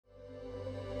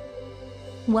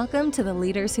Welcome to The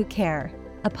Leaders Who Care,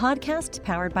 a podcast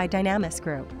powered by Dynamis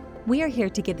Group. We are here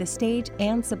to give the stage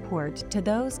and support to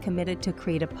those committed to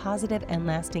create a positive and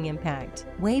lasting impact,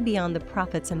 way beyond the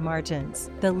profits and margins,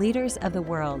 the leaders of the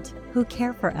world who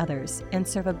care for others and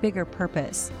serve a bigger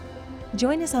purpose.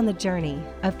 Join us on the journey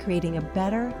of creating a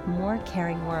better, more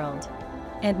caring world.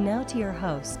 And now to your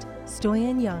host,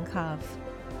 Stoyan Yankov.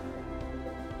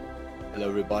 Hello,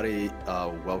 everybody.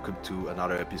 Welcome to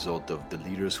another episode of The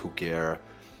Leaders Who Care.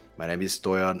 My name is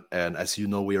Stoyan, and as you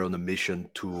know, we are on a mission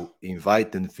to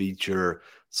invite and feature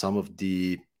some of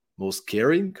the most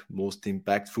caring, most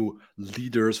impactful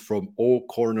leaders from all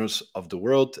corners of the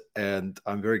world. And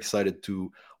I'm very excited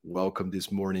to welcome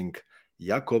this morning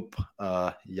Jakob.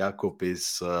 Jakob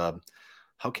is,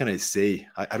 how can I say?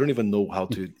 I don't even know how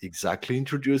to exactly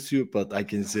introduce you, but I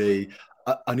can say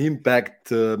an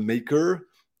impact maker,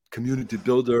 community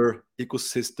builder,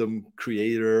 ecosystem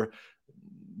creator,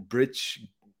 bridge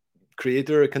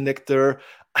creator, connector.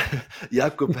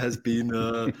 Jakob has been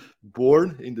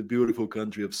born in the beautiful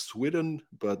country of Sweden,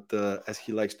 but as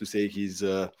he likes to say, he's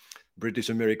British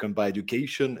American by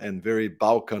education and very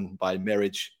Balkan by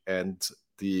marriage and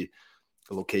the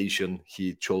location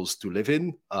he chose to live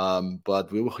in.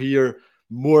 But we will hear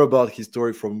more about his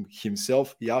story from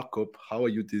himself. Jakob, how are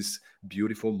you this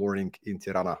beautiful morning in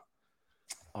Tirana?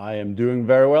 I am doing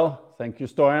very well. Thank you,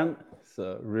 Stoyan. It's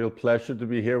a real pleasure to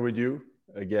be here with you.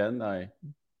 Again, I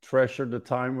treasure the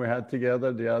time we had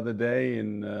together the other day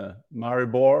in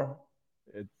Maribor.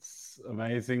 It's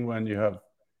amazing when you have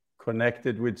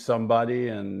connected with somebody,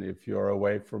 and if you're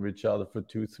away from each other for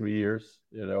 2-3 years,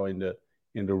 you know, in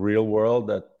the real world,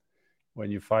 that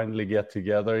when you finally get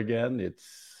together again, it's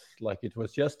like it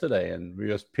was yesterday, and we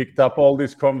just picked up all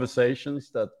these conversations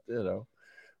that, you know,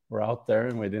 were out there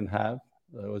and we didn't have.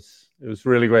 It was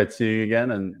really great seeing you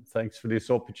again, and thanks for this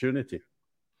opportunity.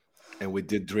 And we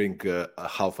did drink a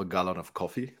half a gallon of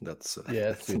coffee.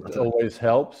 Yes, it always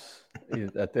helps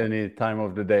at any time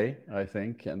of the day, I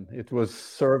think. And it was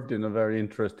served in a very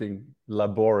interesting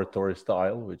laboratory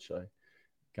style, which I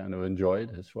kind of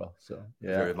enjoyed as well. So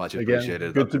yeah, very much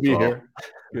appreciated. Good to be here.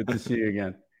 Good to see you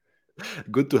again.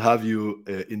 Good to have you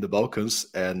in the Balkans.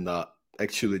 And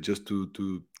actually, just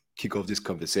to kick off this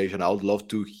conversation, I would love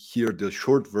to hear the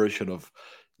short version of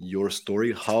your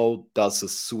story. How does a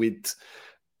Swede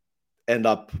end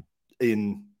up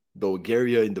in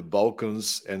Bulgaria, in the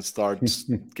Balkans, and start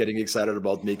getting excited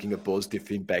about making a positive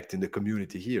impact in the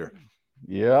community here?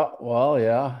 Yeah, well,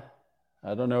 yeah.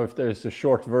 I don't know if there's a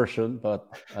short version, but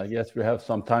I guess we have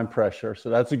some time pressure, so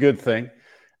that's a good thing.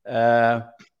 I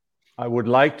would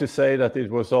like to say that it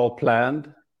was all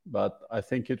planned, but I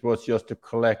think it was just a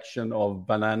collection of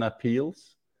banana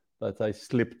peels that I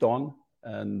slipped on,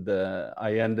 and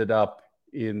I ended up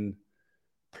in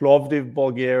Plovdiv,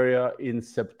 Bulgaria in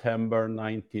September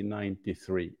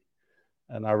 1993.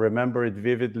 And I remember it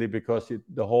vividly because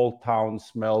the whole town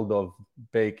smelled of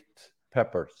baked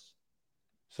peppers.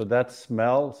 So that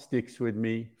smell sticks with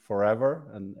me forever.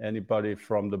 And anybody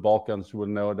from the Balkans will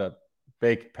know that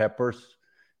baked peppers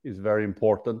is very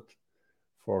important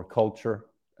for culture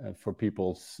and for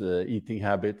people's eating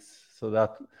habits. So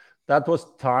that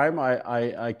was time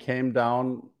I came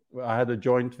down. I had a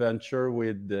joint venture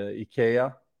with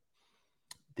IKEA,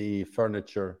 the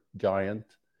furniture giant.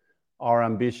 Our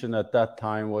ambition at that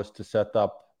time was to set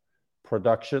up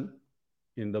production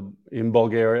in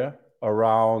Bulgaria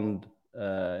around,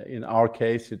 in our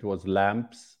case, it was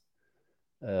lamps.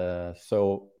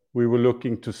 So we were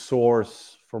looking to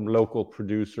source from local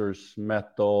producers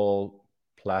metal,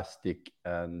 plastic,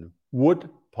 and wood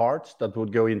parts that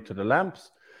would go into the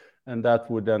lamps, and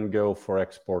that would then go for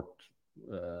export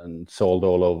and sold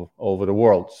all over the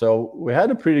world. So we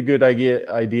had a pretty good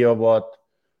idea of what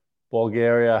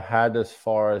Bulgaria had as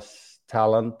far as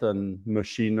talent and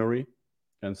machinery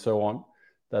and so on,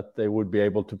 that they would be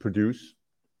able to produce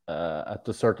at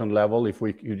a certain level if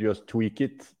we could just tweak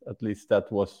it. At least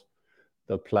that was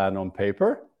the plan on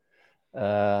paper.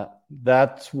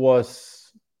 That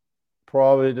was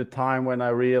probably the time when I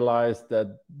realized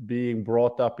that being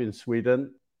brought up in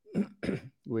Sweden,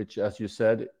 which, as you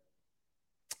said,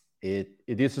 it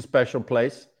is a special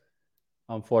place.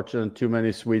 Unfortunately, too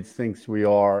many Swedes think we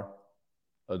are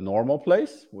a normal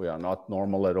place. We are not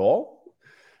normal at all,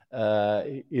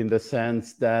 in the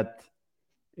sense that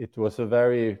it was a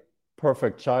very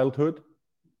perfect childhood.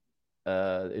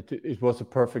 It was a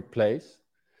perfect place.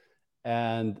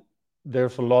 And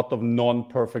there's a lot of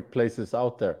non-perfect places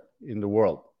out there in the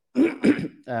world.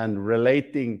 And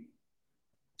relating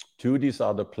to these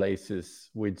other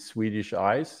places with Swedish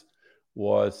eyes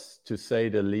was, to say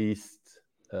the least,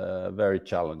 very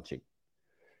challenging.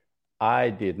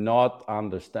 I did not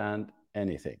understand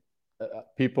anything.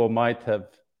 People might have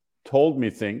told me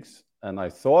things, and I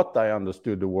thought I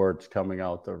understood the words coming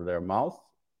out of their mouth,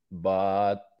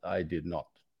 but I did not,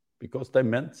 because they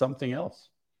meant something else.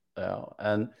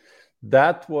 And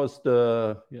that was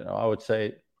I would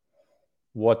say,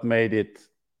 what made it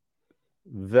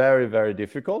very, very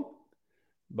difficult,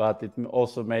 but it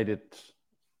also made it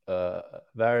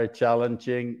very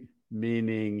challenging,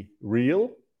 meaning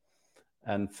real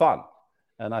and fun.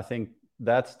 And I think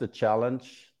that's the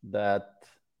challenge, that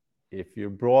if you're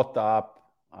brought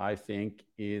up, I think,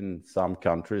 in some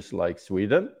countries like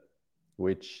Sweden,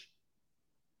 which,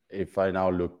 if I now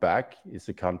look back, is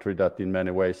a country that in many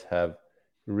ways have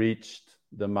reached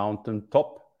the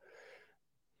mountaintop,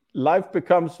 life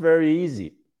becomes very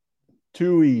easy,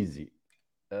 too easy.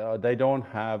 They don't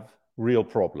have real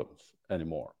problems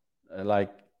anymore.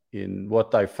 Like in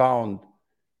what I found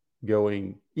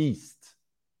going east,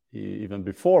 even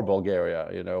before Bulgaria,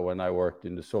 when I worked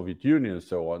in the Soviet Union and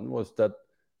so on, was that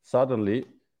suddenly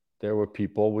there were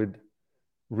people with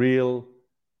real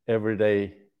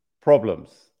everyday problems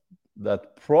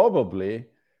that probably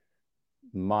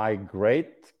my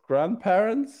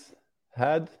great-grandparents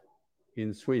had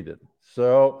in Sweden.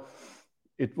 So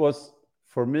it was,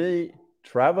 for me,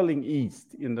 traveling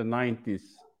east in the 90s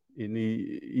in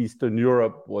Eastern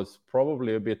Europe was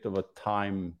probably a bit of a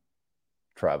time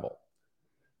travel.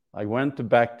 I went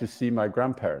back to see my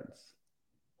grandparents,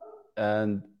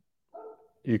 and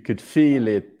you could feel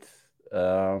it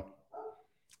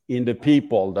in the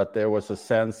people, that there was a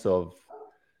sense of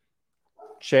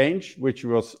change, which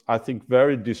was, I think,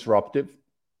 very disruptive,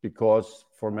 because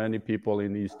for many people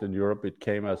in Eastern Europe, it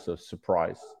came as a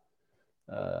surprise.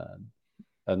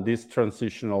 And this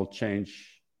transitional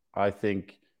change, I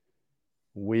think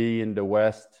we in the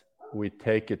West, we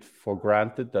take it for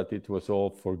granted that it was all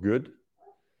for good.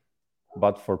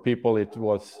 But for people, it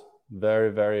was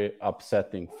very, very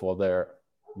upsetting for their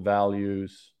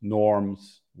values,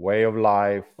 norms, way of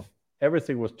life.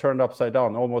 Everything was turned upside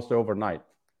down almost overnight.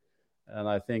 And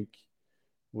I think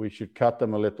we should cut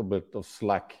them a little bit of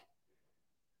slack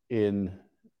in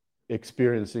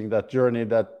experiencing that journey,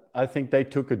 that I think they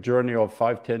took a journey of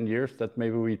 5-10 years that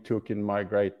maybe we took in my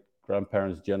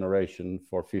great-grandparents' generation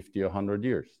for 50 or 100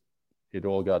 years. It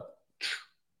all got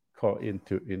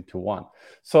into one.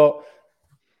 So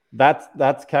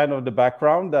that's kind of the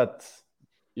background that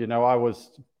I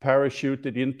was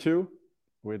parachuted into,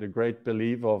 with a great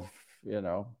belief of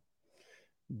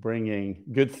bringing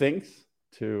good things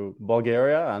to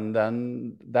Bulgaria, and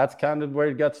then that's kind of where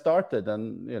it got started.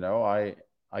 And I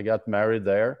got married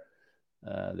there.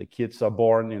 The kids are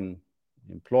born in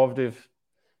Plovdiv,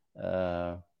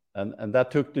 and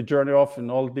that took the journey off in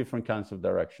all different kinds of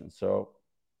directions. So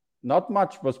not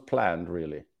much was planned,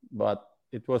 really, but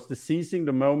it was the seizing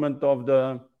the moment of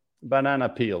the banana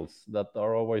peels that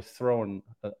are always thrown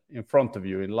in front of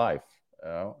you in life.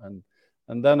 And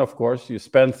then, of course, you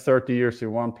spend 30 years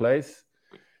in one place.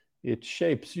 It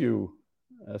shapes you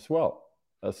as well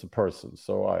as a person.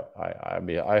 So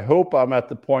I hope I'm at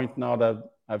the point now that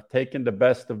I've taken the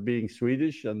best of being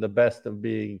Swedish and the best of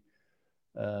being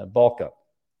Balkan.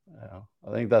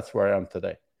 I think that's where I am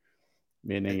today.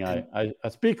 Meaning I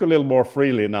speak a little more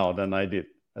freely now than I did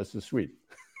as a Swede.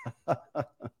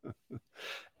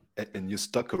 And you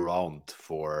stuck around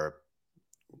for,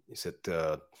 you said,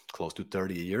 close to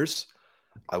 30 years.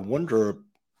 I wonder,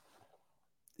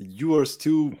 you are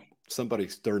still somebody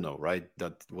external, right?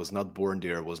 That was not born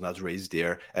there, was not raised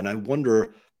there. And I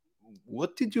wonder,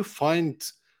 what did you find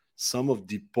some of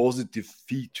the positive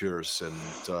features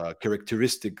and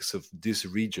characteristics of this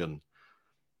region?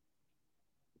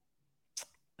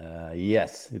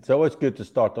 Yes, it's always good to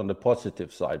start on the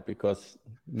positive side, because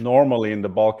normally in the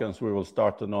Balkans we will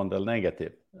start on the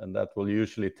negative, and that will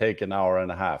usually take an hour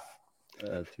and a half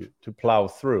to plow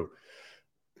through.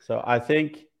 So I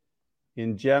think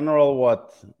in general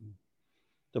what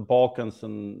the Balkans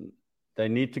and they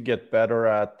need to get better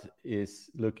at is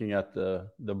looking at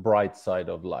the bright side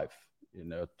of life,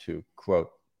 to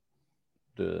quote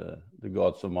the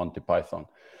gods of Monty Python.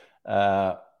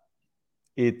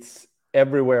 It's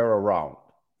everywhere around.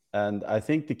 And I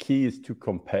think the key is to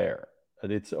compare. And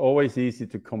it's always easy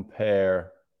to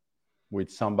compare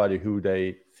with somebody who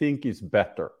they think is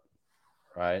better,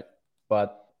 right?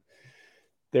 But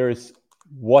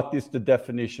what is the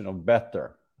definition of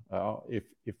better?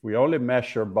 If we only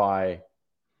measure by,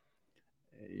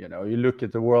 you look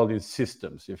at the world in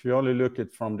systems. If you only look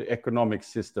at from the economic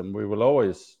system, we will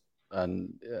always,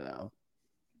 and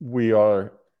we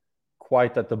are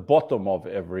quite at the bottom of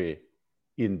every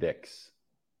index,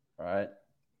 right?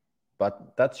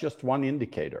 But that's just one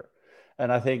indicator.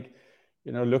 And I think,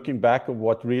 looking back at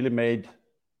what really made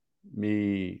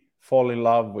me fall in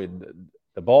love with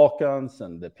the Balkans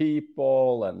and the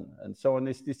people and so on,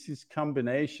 this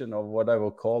combination of what I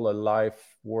will call a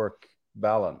life-work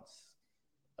balance.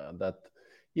 That,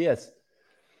 yes,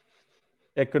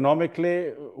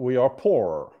 economically we are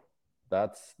poor.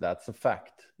 That's a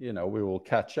fact. We will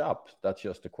catch up. That's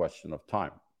just a question of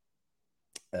time.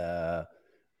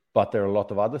 But there are a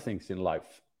lot of other things in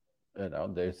life.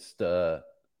 There's the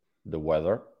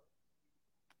weather.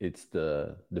 It's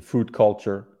the food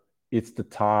culture. It's the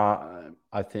time,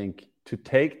 I think, to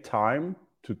take time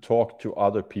to talk to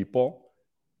other people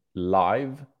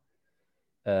live.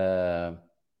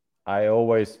 I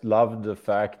always loved the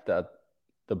fact that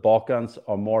the Balkans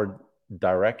are more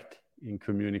direct in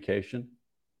communication.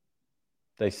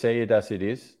 They say it as it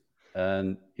is,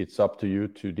 and it's up to you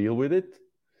to deal with it.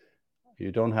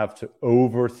 You don't have to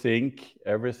overthink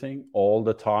everything all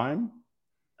the time.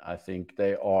 I think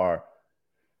they are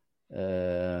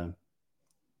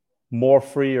more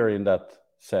freer in that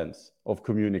sense of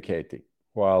communicating,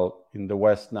 while in the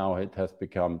West now it has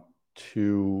become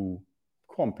too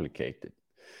complicated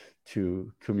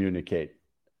to communicate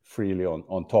freely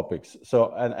on topics.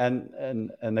 So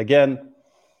and again,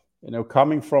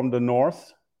 coming from the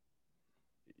North,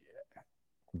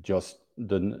 just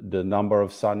the number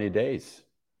of sunny days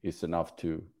is enough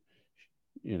to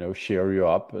cheer you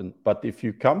up. But if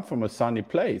you come from a sunny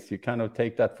place, you kind of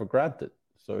take that for granted.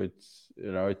 So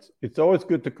it's always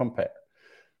good to compare,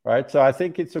 right? So I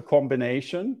think it's a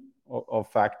combination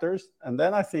of factors. And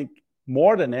then I think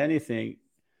more than anything,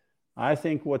 I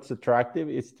think what's attractive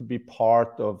is to be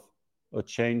part of a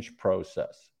change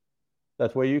process.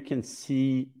 That way you can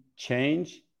see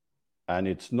change, and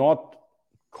it's not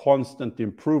constant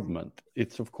improvement.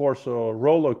 It's of course a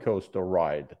roller coaster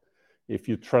ride. If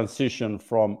you transition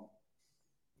from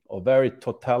a very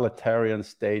totalitarian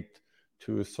state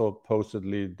to a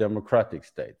supposedly democratic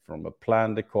state, from a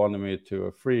planned economy to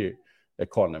a free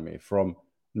economy, from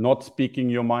not speaking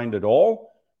your mind at all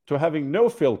to having no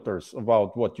filters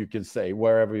about what you can say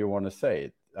wherever you want to say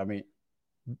it. I mean,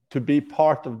 to be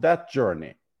part of that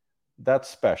journey, that's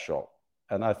special.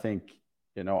 And I think,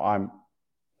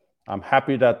 I'm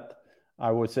happy that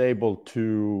I was able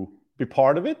to be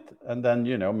part of it, and then,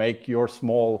 make your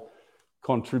small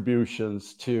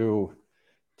contributions to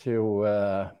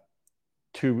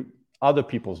other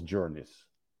people's journeys.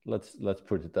 Let's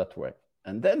put it that way.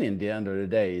 And then in the end of the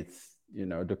day, it's,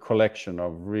 the collection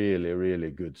of really, really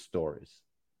good stories.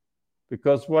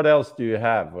 Because what else do you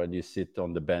have when you sit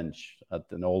on the bench at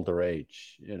an older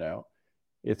age?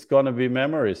 It's going to be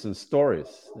memories and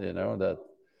stories, that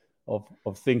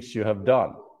of things you have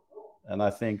done. And I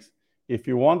think if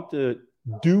you want to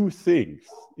do things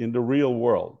in the real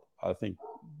world, I think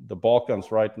the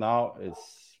Balkans right now is,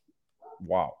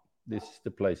 wow, this is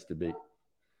the place to be.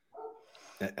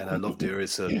 And I love there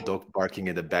is a dog barking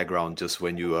in the background just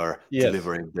when you are Yes.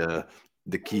 delivering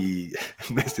the key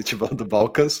message about the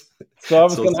Balkans. So I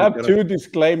was going to have two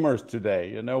disclaimers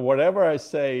today. Whatever I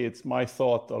say, it's my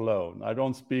thought alone. I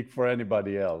don't speak for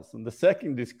anybody else. And the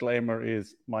second disclaimer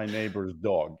is my neighbor's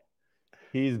dog.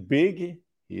 He's big,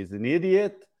 he's an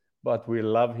idiot, but we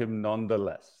love him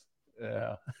nonetheless.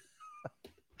 Yeah.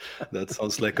 That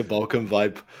sounds like a Balkan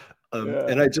vibe. Yeah.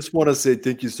 And I just want to say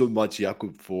thank you so much,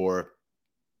 Jakob, for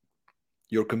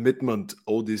your commitment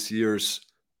all these years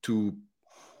to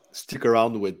stick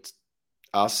around with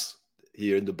us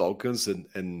here in the Balkans,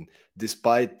 and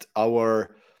despite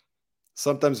our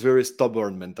sometimes very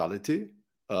stubborn mentality,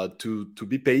 to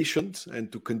be patient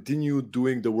and to continue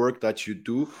doing the work that you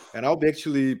do. And I'll be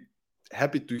actually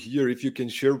happy to hear if you can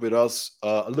share with us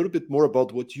a little bit more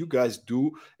about what you guys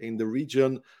do in the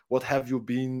region. What have you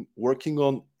been working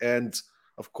on? And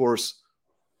of course,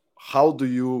 how do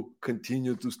you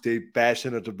continue to stay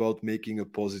passionate about making a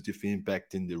positive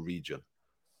impact in the region?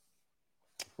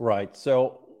 Right.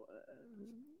 So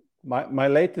my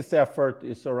latest effort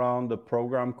is around a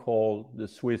program called the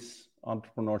Swiss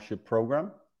Entrepreneurship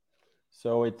Program.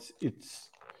 So it's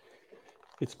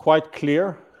quite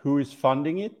clear who is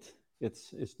funding it.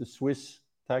 It's the Swiss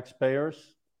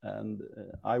taxpayers. And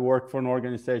I work for an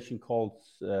organization called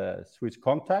Swiss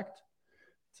Contact.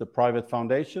 It's a private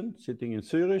foundation sitting in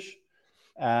Zurich.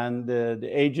 And the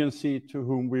agency to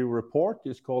whom we report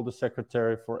is called the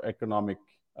Secretary for Economic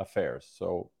Affairs.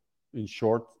 So in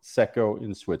short, SECO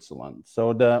in Switzerland.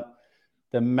 So the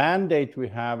mandate we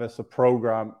have as a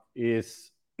program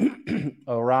is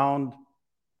around,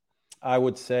 I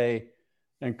would say,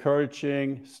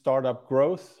 encouraging startup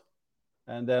growth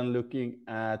and then looking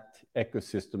at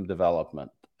ecosystem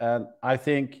development. And I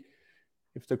think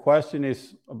if the question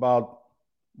is about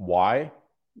why?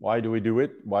 Why do we do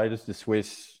it? Why does the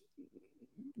Swiss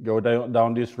go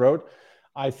down this road?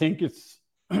 I think it's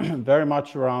very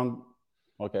much around,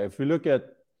 okay, if we look at,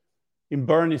 in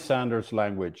Bernie Sanders'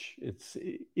 language, it's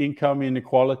income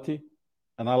inequality.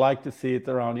 And I like to see it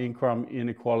around income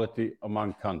inequality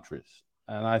among countries.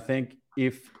 And I think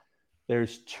if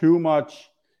there's too much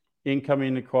income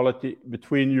inequality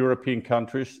between European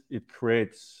countries, it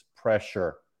creates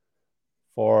pressure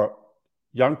for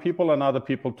young people and other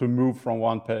people to move from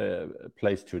one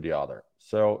place to the other.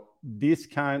 So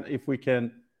if we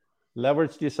can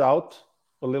leverage this out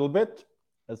a little bit,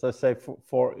 as I say,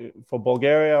 for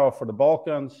Bulgaria or for the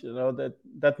Balkans,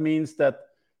 that means that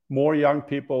more young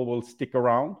people will stick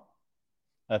around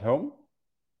at home,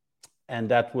 and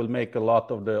that will make a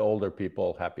lot of the older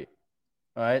people happy,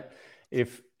 right?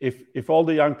 If all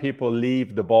the young people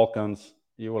leave the Balkans,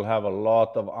 you will have a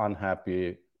lot of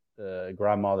unhappy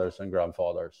grandmothers and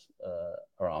grandfathers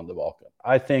around the Balkan.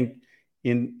 I think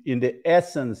in the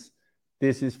essence,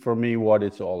 this is for me what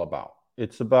it's all about.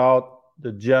 It's about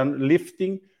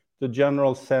lifting the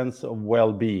general sense of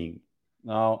well-being.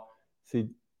 Now, see,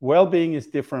 well-being is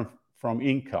different from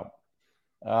income.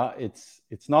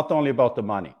 It's not only about the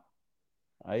money.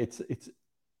 It's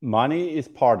money is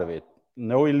part of it.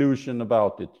 No illusion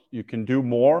about it. You can do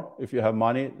more if you have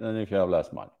money than if you have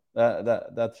less money.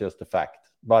 That's just a fact.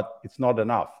 But it's not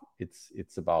enough.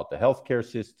 It's about the healthcare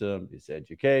system. It's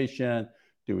education.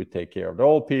 Do we take care of the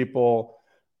old people?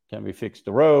 Can we fix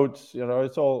the roads?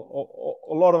 It's all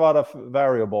a lot of other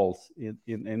variables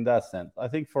in that sense. I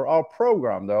think for our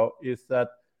program, though, is that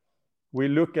we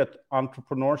look at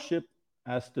entrepreneurship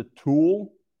as the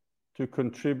tool to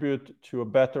contribute to a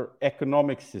better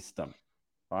economic system,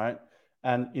 right?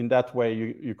 And in that way,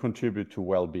 you contribute to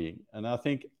well-being. And I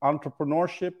think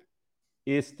entrepreneurship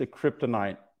is the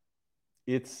kryptonite.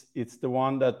 It's the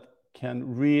one that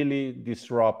can really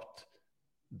disrupt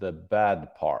the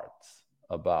bad parts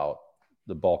about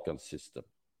the Balkan system.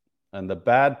 And the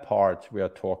bad parts, we are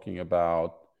talking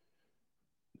about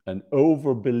an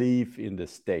overbelief in the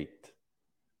state.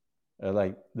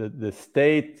 Like the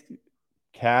state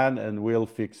can and will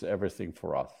fix everything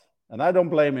for us. And I don't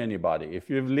blame anybody. If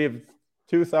you've lived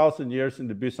 2,000 years in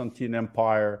the Byzantine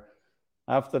Empire,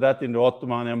 after that in the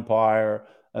Ottoman Empire,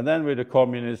 and then with the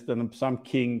communists and some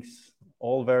kings,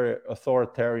 all very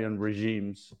authoritarian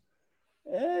regimes,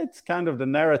 it's kind of the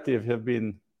narrative have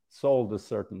been sold a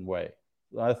certain way.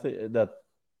 I think that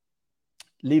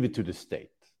leave it to the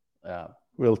state.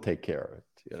 We'll take care of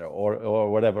it, or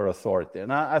whatever authority.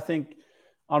 And I think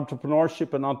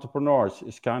entrepreneurship and entrepreneurs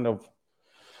is kind of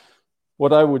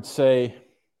what I would say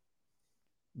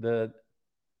the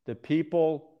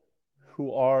people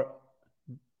who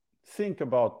think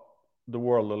about the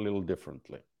world a little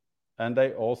differently, and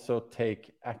they also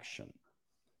take action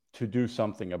to do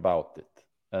something about it.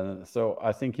 And so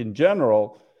I think in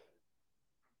general,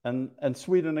 and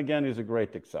Sweden again is a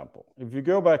great example. If you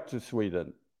go back to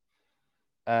Sweden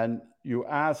and you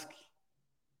ask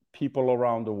people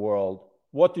around the world,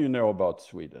 what do you know about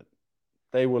Sweden?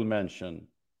 They will mention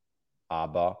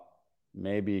ABBA,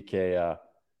 maybe IKEA,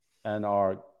 and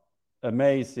our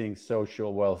amazing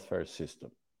social welfare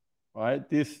system, right?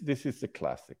 This is the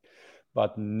classic.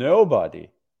 But nobody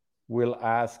will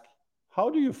ask, how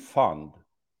do you fund?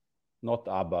 Not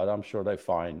ABBA, I'm sure they're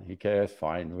fine. IKEA is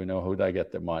fine. We know who they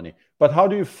get their money. But how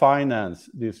do you finance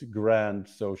this grand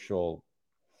social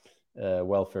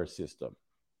welfare system?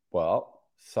 Well,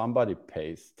 somebody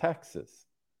pays taxes.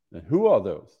 And who are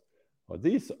those? Well,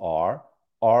 these are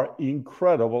our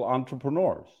incredible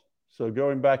entrepreneurs. So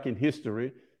going back in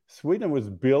history, Sweden was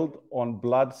built on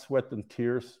blood, sweat, and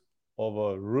tears of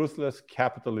a ruthless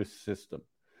capitalist system,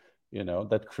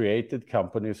 that created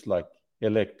companies like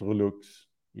Electrolux,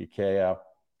 IKEA,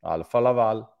 Alfa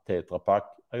Laval, Tetra Pak.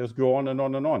 I just go on and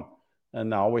on and on. And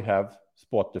now we have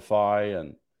Spotify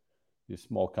and this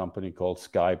small company called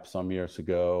Skype some years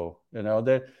ago.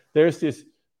 There's this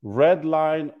red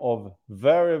line of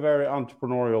very, very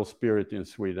entrepreneurial spirit in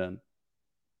Sweden.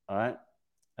 All right.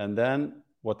 And then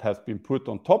what has been put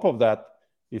on top of that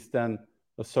is then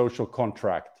a social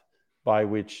contract by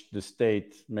which the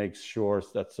state makes sure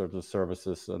that certain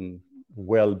services and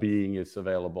well-being is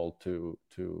available to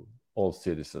all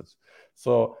citizens.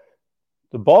 So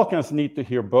the Balkans need to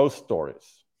hear both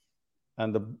stories.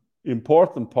 And the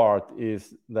important part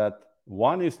is that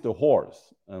one is the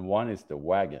horse and one is the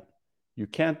wagon. You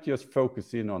can't just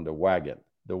focus in on the wagon.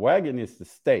 The wagon is the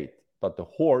state, but the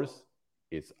horse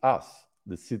is us,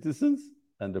 the citizens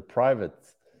and the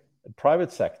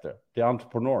private sector, the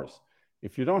entrepreneurs.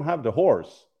 If you don't have the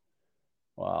horse,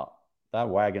 well, that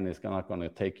wagon is not going to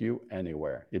take you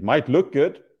anywhere. It might look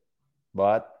good,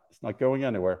 but it's not going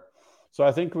anywhere. So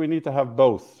I think we need to have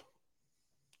both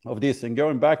of this. And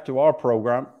going back to our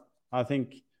program, I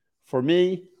think for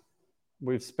me,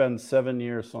 we've spent 7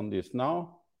 years on this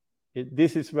now.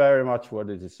 This is very much what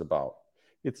it is about.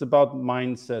 It's about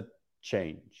mindset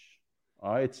change.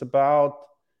 It's about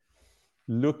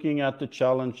looking at the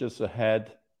challenges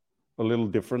ahead a little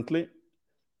differently,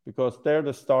 because there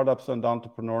the startups and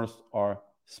entrepreneurs are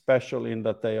special in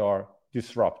that they are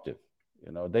disruptive.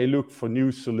 They look for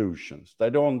new solutions. They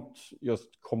don't just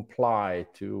comply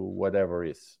to whatever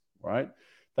is, right?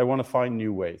 They want to find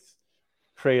new ways,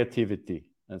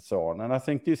 creativity, and so on. And I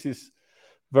think this is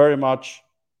very much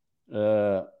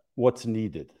what's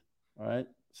needed, right?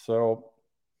 So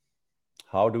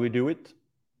how do we do it?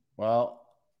 Well,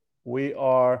 we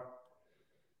are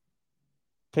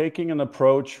taking an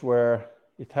approach where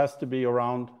it has to be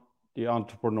around the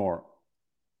entrepreneur,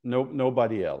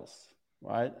 nobody else.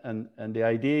 Right? And the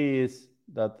idea is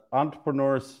that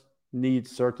entrepreneurs need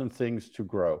certain things to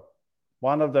grow.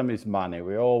 One of them is money.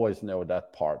 We always know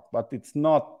that part, but it's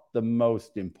not the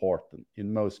most important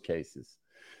in most cases.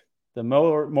 The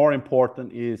more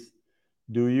important is,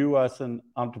 do you as an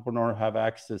entrepreneur have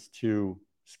access to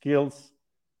skills,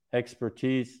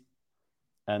 expertise,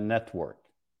 and network?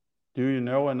 Do you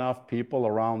know enough people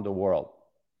around the world?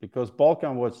 Because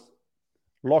Balkan was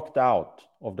locked out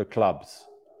of the clubs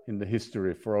in the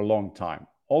history for a long time.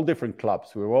 All different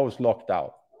clubs, we were always locked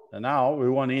out. And now we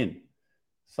want in.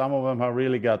 Some of them have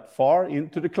really got far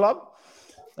into the club,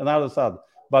 and others have.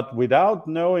 But without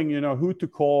knowing, who to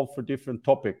call for different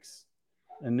topics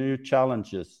and new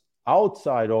challenges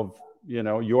outside of,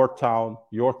 your town,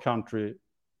 your country,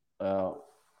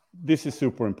 this is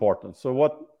super important. So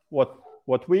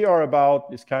what we are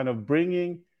about is kind of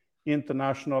bringing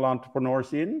international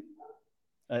entrepreneurs in,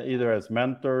 either as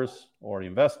mentors or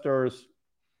investors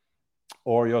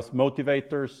or just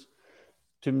motivators,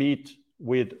 to meet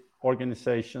with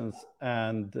organizations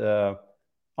and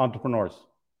entrepreneurs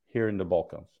here in the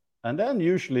Balkans. And then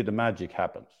usually the magic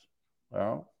happens.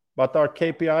 But our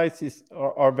KPIs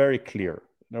are very clear.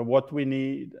 What we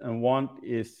need and want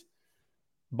is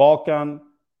Balkan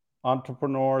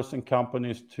entrepreneurs and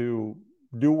companies to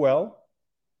do well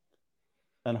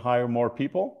and hire more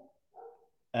people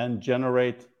and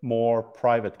generate more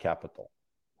private capital.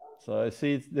 So I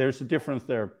see there's a difference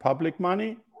there, public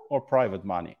money or private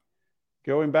money.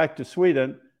 Going back to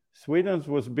Sweden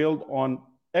was built on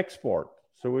export.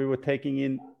 So we were taking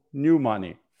in new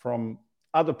money from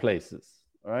other places,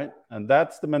 right? And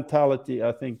that's the mentality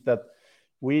I think that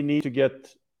we need to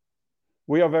get.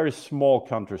 We are very small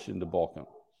countries in the Balkans.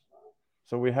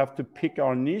 So we have to pick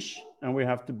our niche and we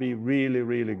have to be really,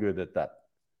 really good at that.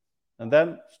 And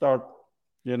then start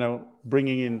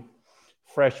bringing in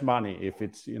fresh money, if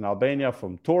it's in Albania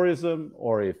from tourism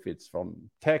or if it's from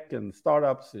tech and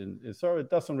startups. So it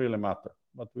doesn't really matter.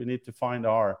 But we need to find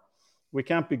we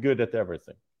can't be good at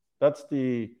everything. That's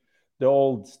the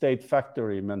old state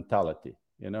factory mentality.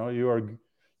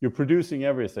 You're producing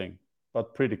everything,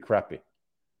 but pretty crappy,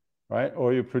 right?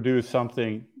 Or you produce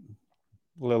something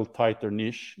a little tighter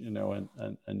niche,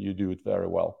 and you do it very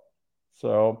well.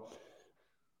 So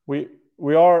we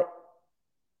are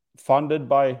funded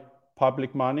by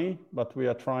public money, but we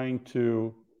are trying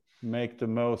to make the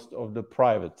most of the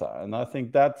private side. And I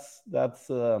think that's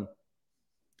a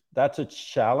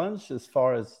challenge as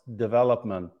far as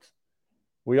development.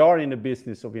 We are in the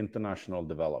business of international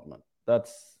development.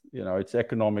 That's, it's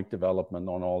economic development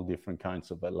on all different kinds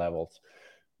of levels.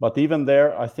 But even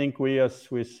there, I think we as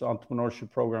Swiss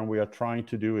Entrepreneurship Program, we are trying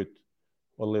to do it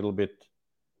a little bit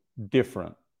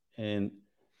different. In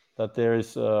that there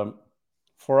is,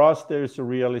 for us, there is a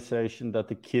realization that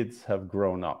the kids have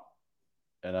grown up.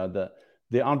 The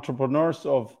entrepreneurs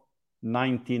of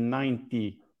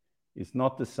 1990 is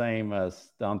not the same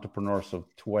as the entrepreneurs of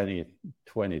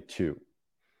 2022.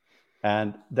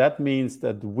 And that means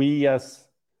that we as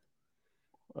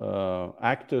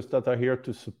actors that are here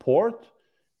to support,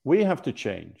 we have to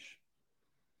change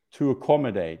to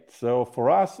accommodate. So for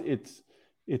us,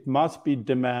 it must be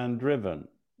demand driven.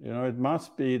 It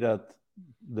must be that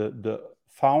the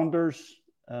founders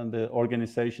and the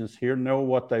organizations here know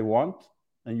what they want,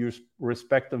 and you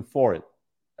respect them for it.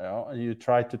 And you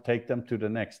try to take them to the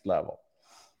next level.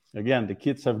 Again, the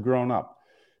kids have grown up.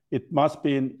 It must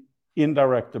be an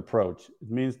indirect approach. It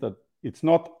means that it's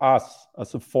not us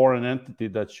as a foreign entity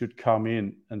that should come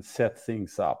in and set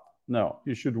things up. No,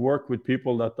 you should work with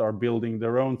people that are building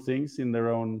their own things in their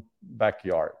own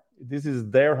backyard. This is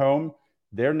their home,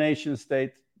 their nation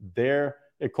state, their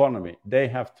economy. They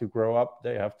have to grow up.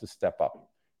 They have to step up.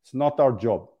 It's not our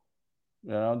job.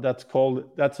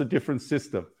 That's a different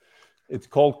system. It's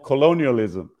called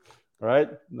colonialism, right?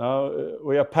 Now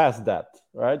we are past that,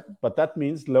 right? But that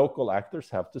means local actors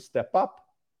have to step up,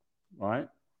 right?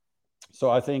 So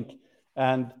I think,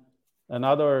 and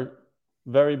another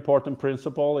very important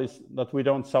principle is that we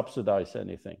don't subsidize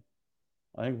anything.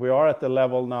 I think we are at the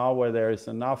level now where there is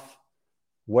enough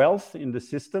wealth in the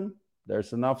system.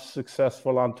 There's enough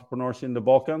successful entrepreneurs in the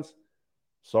Balkans.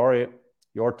 Sorry,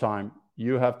 your time.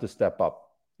 You have to step up.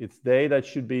 It's they that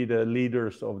should be the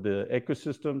leaders of the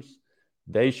ecosystems.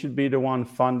 They should be the one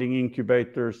funding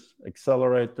incubators,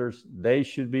 accelerators. They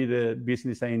should be the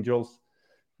business angels.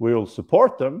 We will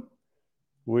support them.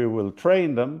 We will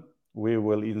train them. We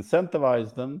will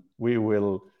incentivize them. We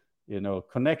will,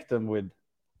 connect them with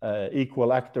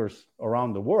equal actors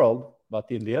around the world. But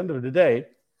in the end of the day,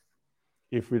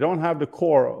 if we don't have the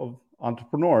core of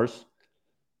entrepreneurs,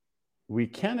 we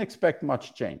can't expect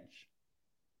much change.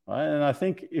 Right? And I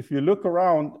think if you look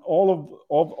around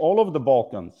all of the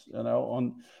Balkans,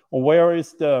 on where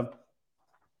is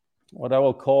what I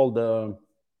will call the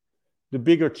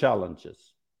bigger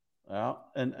challenges. Yeah?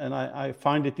 And I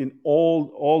find it in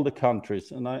all the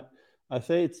countries. And I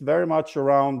say it's very much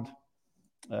around,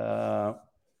 how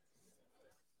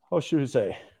should we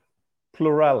say,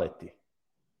 plurality.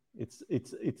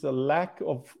 It's a lack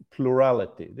of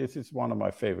plurality. This is one of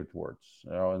my favorite words.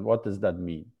 And what does that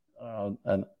mean?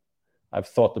 And I've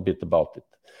thought a bit about it.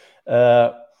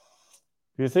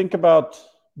 If you think about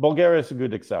Bulgaria is a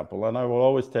good example, and I will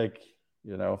always take,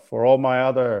 for all my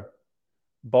other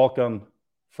Balkan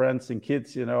friends and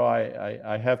kids,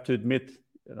 I have to admit,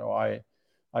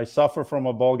 I suffer from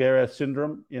a Bulgaria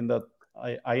syndrome in that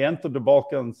I entered the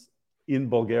Balkans in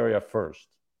Bulgaria first.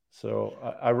 So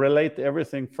I relate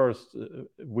everything first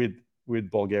with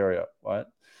Bulgaria, right?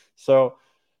 So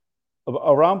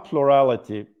around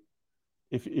plurality,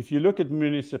 if you look at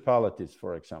municipalities,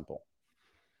 for example,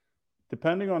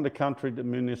 depending on the country, the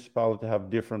municipality have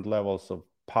different levels of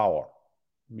power,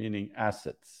 meaning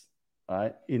assets,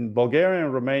 right? In Bulgaria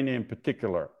and Romania in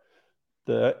particular,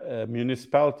 the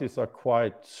municipalities are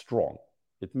quite strong.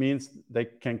 It means they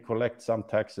can collect some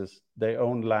taxes, they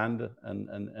own land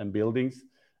and buildings,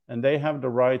 and they have the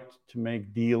right to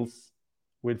make deals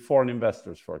with foreign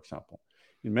investors, for example.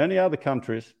 In many other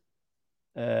countries,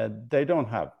 they don't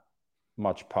have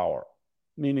much power,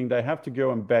 meaning they have to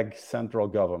go and beg central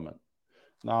government.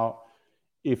 Now,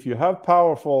 if you have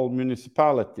powerful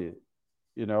municipality,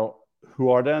 who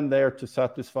are then there to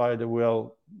satisfy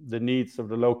the needs of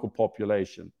the local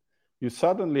population, you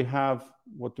suddenly have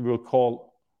what we'll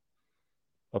call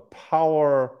a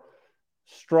power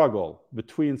struggle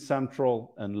between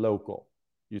central and local.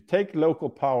 You take local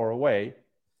power away,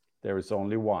 there is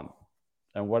only one.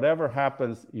 And whatever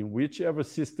happens in whichever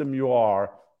system you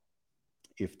are,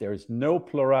 if there is no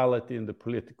plurality in the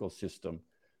political system,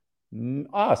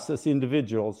 us as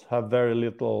individuals have very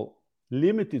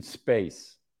limited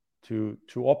space to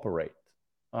operate.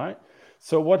 All right?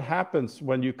 So what happens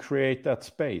when you create that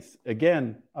space?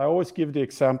 Again, I always give the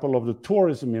example of the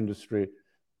tourism industry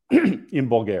in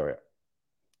Bulgaria.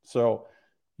 So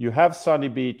you have Sunny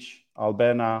Beach,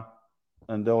 Albena,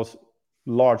 and those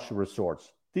large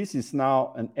resorts. This is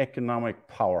now an economic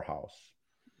powerhouse.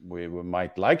 We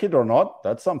might like it or not,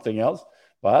 that's something else,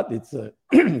 but it's a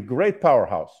great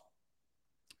powerhouse.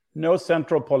 No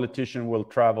central politician will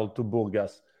travel to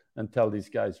Burgas and tell these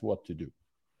guys what to do.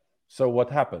 So what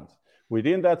happens?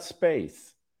 Within that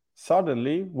space,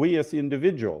 suddenly we as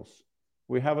individuals,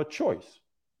 we have a choice.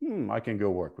 I can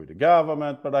go work with the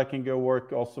government, but I can go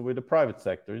work also with the private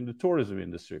sector in the tourism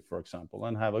industry, for example,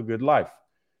 and have a good life.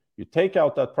 You take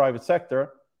out that private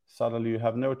sector, suddenly you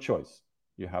have no choice.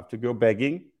 You have to go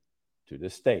begging to the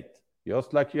state,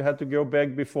 just like you had to go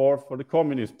beg before for the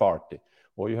Communist Party,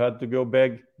 or you had to go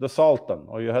beg the Sultan,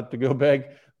 or you had to go beg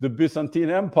the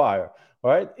Byzantine Empire,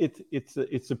 right?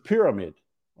 It's a pyramid,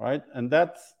 right? And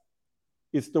that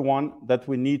is the one that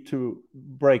we need to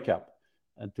break up.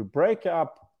 And to break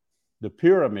up the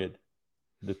pyramid,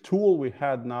 the tool we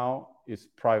had now is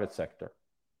private sector.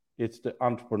 It's the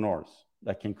entrepreneurs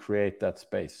that can create that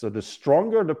space. So the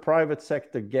stronger the private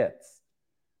sector gets,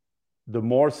 the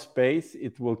more space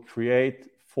it will create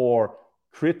for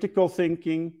critical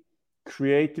thinking,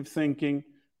 creative thinking,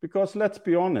 because let's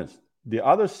be honest, the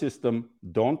other system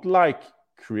don't like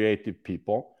creative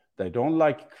people. They don't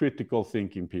like critical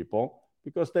thinking people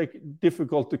because they're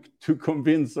difficult to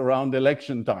convince around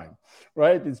election time,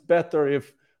 right? It's better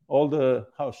if all the,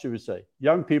 how should we say,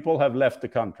 young people have left the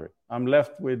country. I'm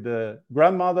left with the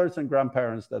grandmothers and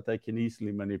grandparents that they can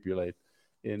easily manipulate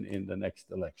in the next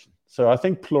election. So I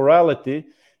think plurality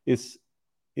is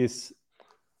is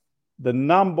the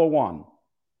number one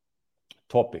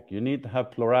topic. You need to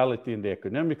have plurality in the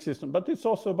economic system, but it's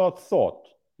also about thought,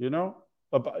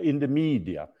 about in the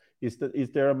media. Is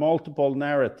there a multiple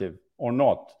narrative or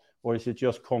not? Or is it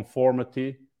just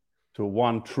conformity to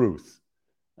one truth?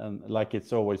 And like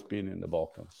it's always been in the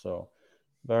Balkans. So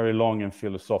very long and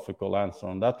philosophical answer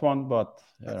on that one, but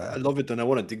I love it, and I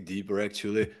want to dig deeper.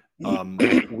 Actually,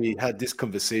 we had this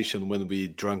conversation when we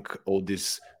drank all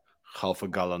this half a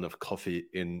gallon of coffee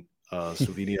in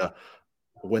Slovenia,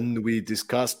 when we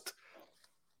discussed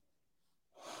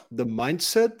the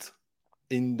mindset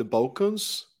in the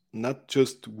Balkans, not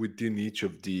just within each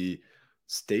of the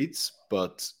states,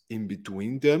 but in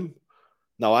between them.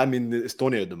 Now, I'm in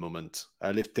Estonia at the moment.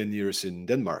 I lived 10 years in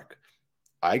Denmark.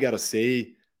 I gotta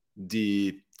say,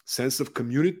 the sense of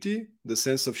community, the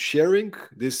sense of sharing,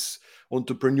 this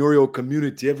entrepreneurial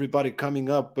community, everybody coming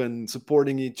up and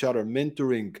supporting each other,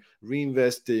 mentoring,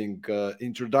 reinvesting,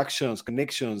 introductions,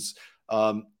 connections.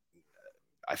 I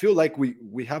feel like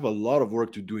we have a lot of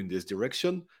work to do in this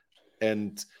direction.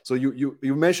 And so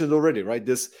you mentioned already, right?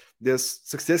 There's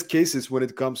success cases when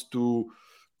it comes to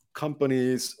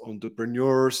companies,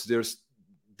 entrepreneurs.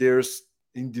 There's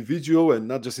individual, and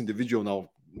not just individual now,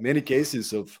 many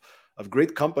cases of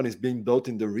great companies being built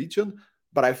in the region.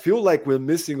 But I feel like we're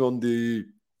missing on the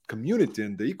community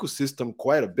and the ecosystem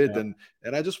quite a bit. Yeah.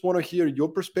 And I just want to hear your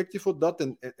perspective on that,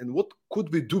 and what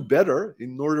could we do better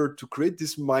in order to create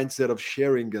this mindset of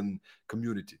sharing and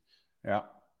community. Yeah,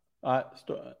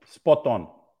 spot on.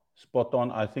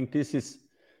 I think this is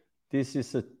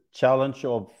a challenge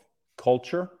of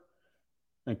culture,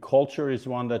 and culture is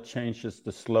one that changes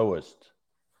the slowest,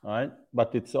 right?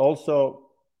 But it's also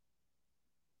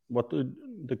what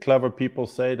the clever people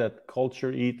say, that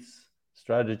culture eats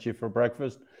strategy for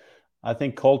breakfast. I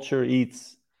think culture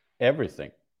eats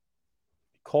everything.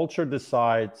 Culture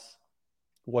decides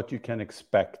what you can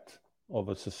expect of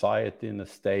a society and a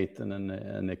state and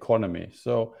an economy.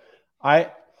 So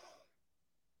I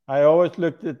always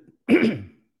looked at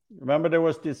remember there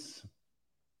is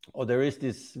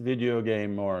this video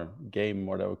game or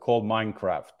whatever called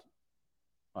Minecraft.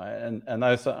 And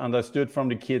I understood from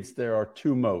the kids there are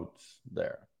two modes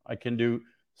there. I can do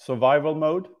survival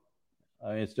mode.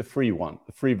 It's the free one,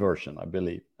 the free version, I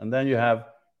believe. And then you have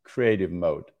creative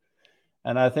mode.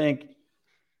 And I think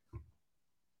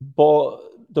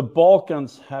the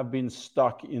Balkans have been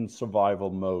stuck in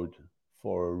survival mode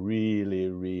for a really,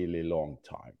 really long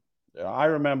time. I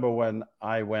remember when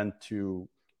I went to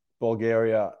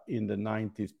Bulgaria in the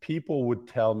 90s, people would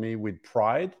tell me with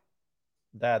pride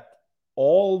that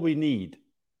all we need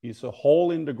is a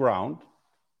hole in the ground,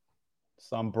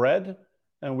 some bread,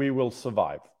 and we will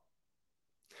survive.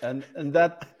 And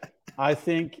that, I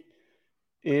think,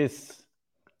 is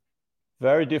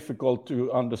very difficult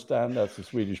to understand as a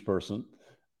Swedish person.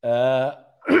 But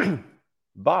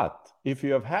if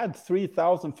you have had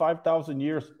 3,000, 5,000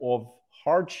 years of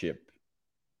hardship,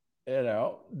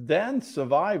 then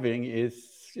surviving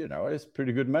is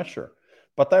pretty good measure.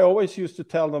 But I always used to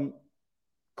tell them,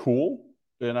 cool,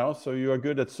 so you are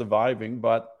good at surviving,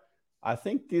 but I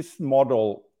think this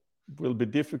model will be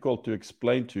difficult to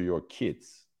explain to your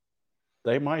kids.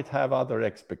 They might have other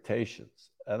expectations.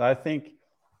 And I think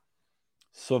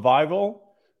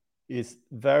survival is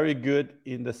very good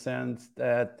in the sense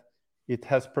that it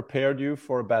has prepared you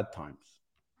for bad times.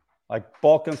 Like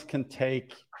Balkans can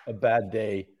take a bad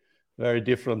day very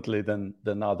differently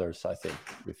than others, I think,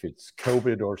 if it's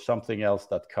COVID or something else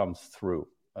that comes through.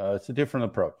 It's a different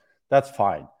approach. That's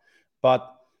fine. But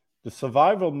the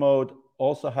survival mode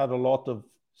also had a lot of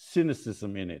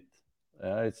cynicism in it.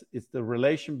 It's the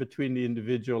relation between the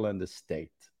individual and the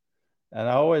state. And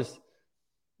I always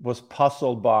was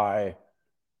puzzled by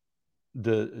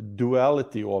the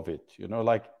duality of it.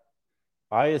 Like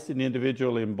I, as an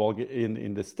individual in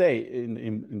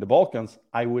the Balkans,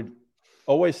 I would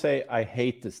always say, I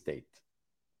hate the state.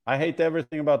 I hate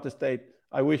everything about the state.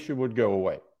 I wish it would go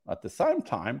away. At the same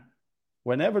time,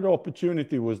 whenever the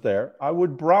opportunity was there, I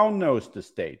would brown nose the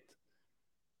state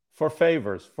for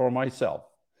favors for myself.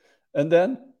 And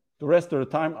then the rest of the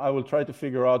time, I will try to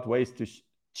figure out ways to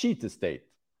cheat the state.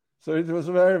 So it was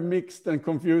a very mixed and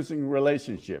confusing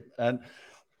relationship. And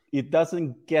it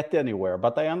doesn't get anywhere,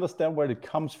 but I understand where it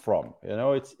comes from.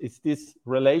 It's this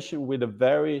relation with a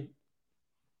very,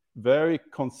 very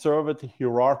conservative,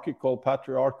 hierarchical,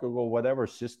 patriarchal, whatever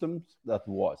systems that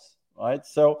was, right?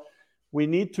 So we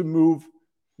need to move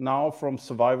now from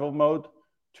survival mode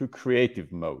to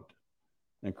creative mode.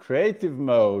 And creative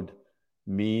mode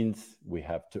means we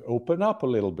have to open up a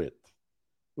little bit.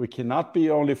 we cannot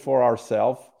be only for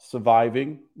ourselves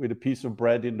surviving with a piece of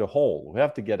bread in the hole. We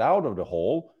have to get out of the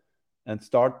hole and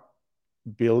start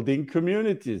building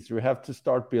communities. We have to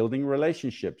start building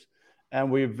relationships. And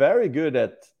we're very good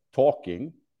at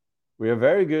talking. We are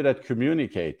very good at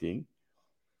communicating,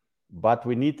 but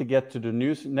we need to get to the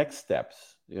next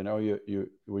steps.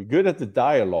 We're good at the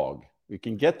dialogue. We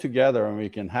can get together and we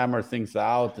can hammer things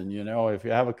out. And, if you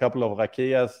have a couple of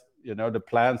rakias, the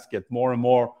plans get more and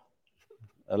more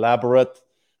elaborate.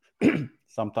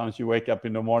 Sometimes you wake up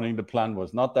in the morning, the plan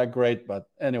was not that great, but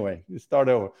anyway, you start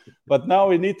over. But now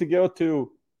we need to go to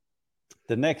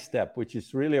the next step, which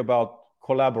is really about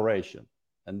collaboration.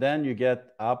 And then you get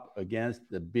up against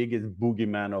the biggest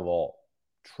boogeyman of all,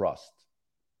 trust.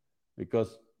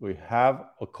 Because we have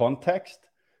a context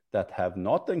that have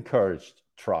not encouraged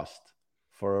trust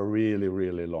for a really,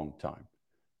 really long time.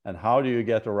 And how do you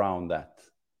get around that?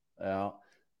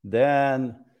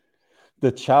 Then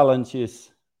the challenge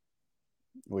is,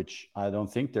 which I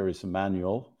don't think there is a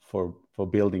manual for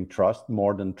building trust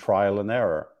more than trial and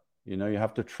error. You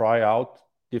have to try out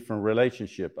different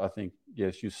relationship. I think,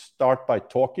 yes, you start by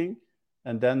talking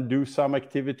and then do some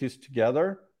activities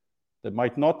together that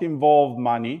might not involve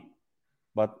money,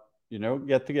 but,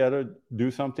 get together, do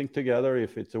something together.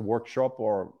 If it's a workshop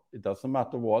or it doesn't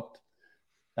matter what.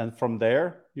 And from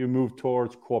there, you move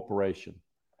towards cooperation.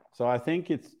 So I think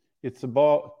it's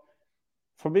about,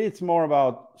 for me, it's more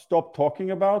about stop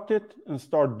talking about it and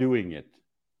start doing it.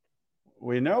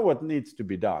 We know what needs to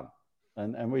be done.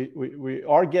 And we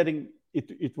are getting,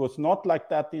 it was not like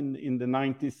that in the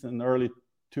 90s and early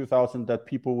 2000s that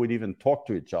people would even talk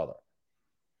to each other.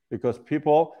 Because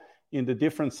people in the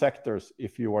different sectors,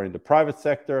 if you are in the private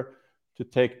sector, to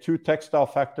take 2 textile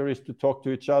factories to talk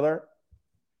to each other,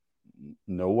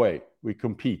 no way, we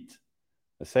compete.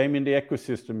 The same in the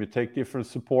ecosystem, you take different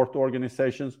support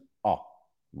organizations,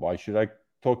 why should I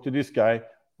talk to this guy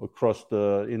across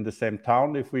in the same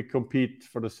town if we compete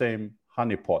for the same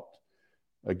honeypot?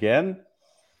 Again,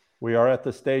 we are at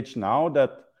the stage now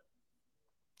that,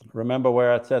 remember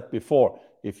where I said before,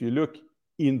 if you look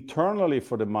internally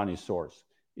for the money source,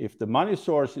 if the money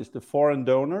source is the foreign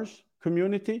donors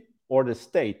community or the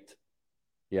state,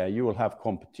 you will have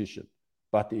competition.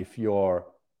 But if you're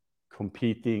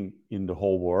competing in the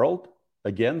whole world,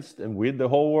 against and with the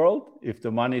whole world, if the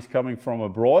money is coming from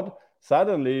abroad,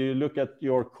 suddenly you look at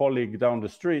your colleague down the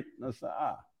street and say,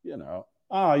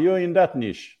 you're in that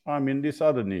niche, I'm in this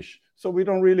other niche. So we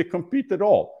don't really compete at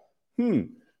all. Maybe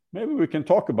we can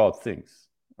talk about things,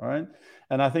 all right?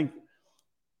 And I think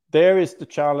there is the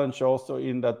challenge also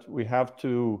in that we have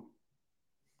to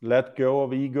let go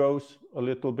of egos a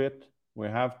little bit. We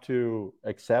have to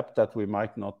accept that we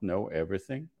might not know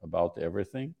everything about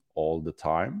everything all the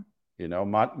time.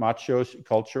 Macho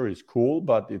culture is cool,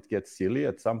 but it gets silly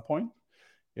at some point.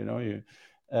 We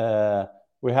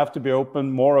have to be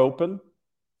more open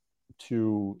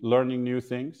to learning new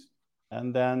things.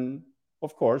 And then,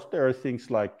 of course, there are things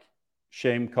like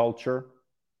shame culture,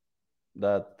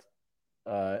 that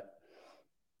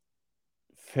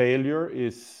failure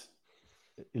is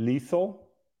lethal.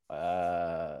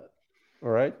 All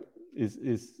right?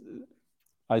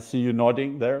 I see you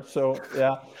nodding there. So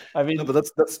I mean, no, but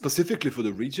that's specifically for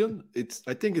the region.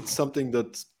 I think it's something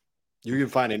that you can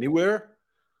find anywhere.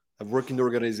 I've worked in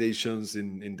organizations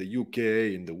in the UK,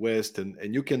 in the West,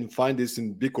 and you can find this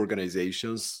in big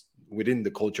organizations within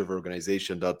the culture of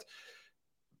organization that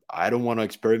I don't want to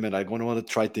experiment. I don't want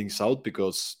to try things out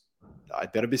because I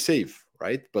better be safe,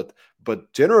 right? But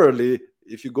generally,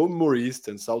 if you go more east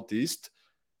and southeast,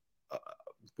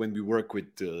 when we work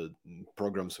with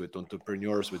programs with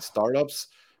entrepreneurs, with startups,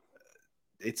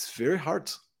 it's very hard.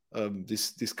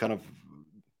 This kind of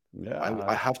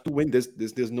I have to win.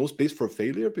 There's no space for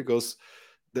failure because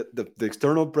the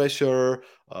external pressure,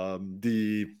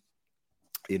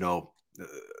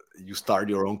 you start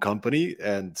your own company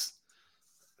and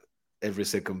every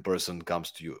second person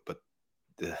comes to you. But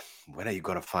when are you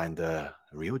gonna find a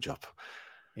real job?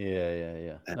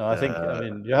 Yeah. No, I think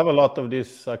you have a lot of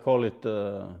this. I call it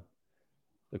the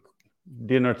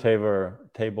dinner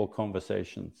table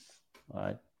conversations,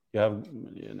 right? You have,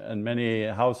 and many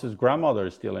houses, grandmother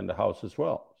is still in the house as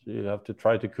well. So you have to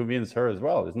try to convince her as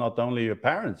well. It's not only your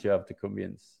parents you have to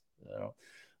convince,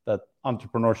 that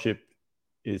entrepreneurship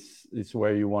is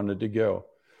where you wanted to go.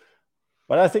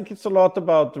 But I think it's a lot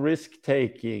about risk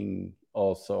taking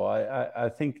also. I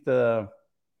think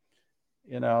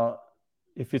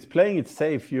if it's playing it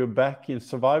safe, you're back in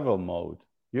survival mode.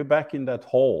 You're back in that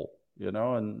hole.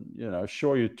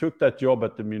 Sure, you took that job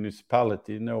at the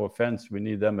municipality. No offense, we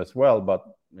need them as well, but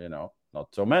not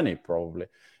so many probably.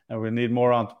 and we need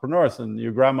more entrepreneurs. And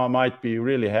your grandma might be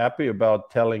really happy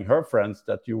about telling her friends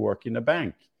that you work in a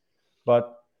bank.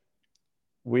 But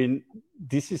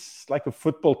this is like a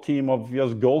football team of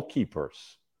just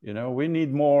goalkeepers. We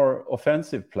need more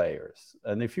offensive players.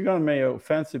 And if you're going to make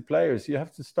offensive players, you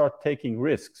have to start taking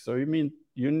risks. So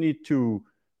you need to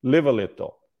live a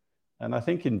little. And I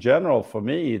think in general, for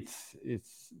me,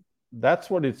 that's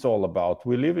what it's all about.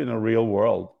 We live in a real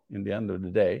world in the end of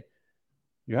the day.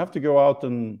 You have to go out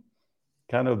and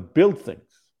kind of build things.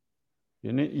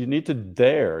 You need to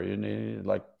dare. You need,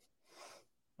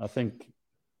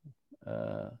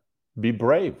 be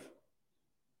brave.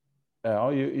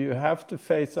 You have to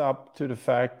face up to the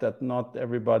fact that not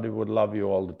everybody would love you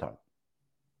all the time.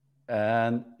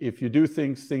 And if you do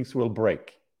things will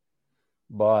break.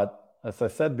 But as I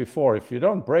said before, if you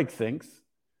don't break things,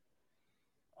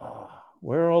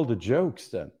 where are all the jokes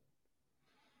then?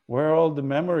 Where are all the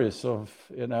memories of,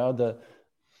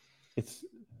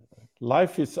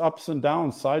 life is ups and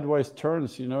downs, sideways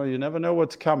turns, you never know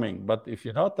what's coming. But if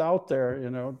you're not out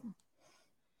there,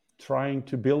 trying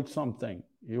to build something,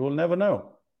 you will never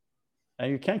know. And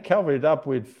you can't cover it up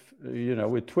with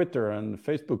Twitter and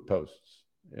Facebook posts.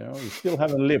 You still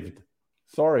haven't lived.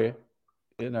 Sorry.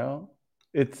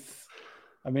 That's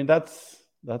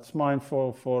mine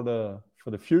for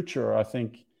the future. I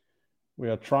think we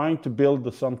are trying to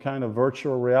build some kind of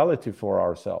virtual reality for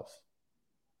ourselves.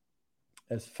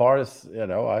 As far as,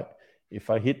 if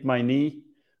I hit my knee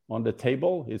on the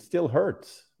table, it still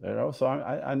hurts, so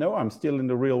I know I'm still in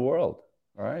the real world,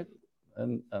 right?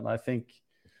 And I think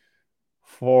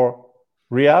for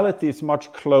reality is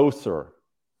much closer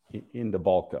in the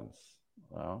Balkans.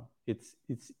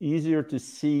 It's easier to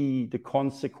see the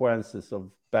consequences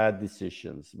of bad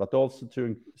decisions, but also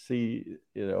to see,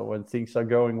 when things are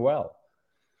going well.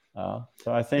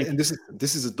 So I think, and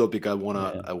this is a topic I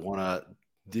wanna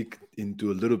dig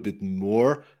into a little bit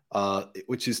more,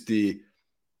 which is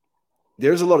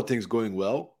there's a lot of things going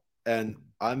well, and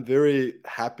I'm very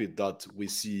happy that we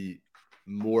see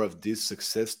more of these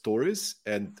success stories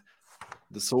and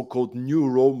the so-called new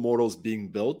role models being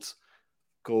built.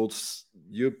 Because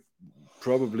you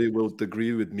probably will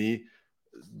agree with me,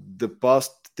 the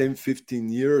past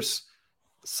 10-15 years,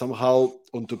 somehow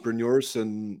entrepreneurs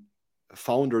and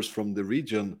founders from the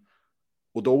region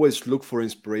would always look for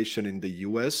inspiration in the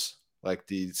US, like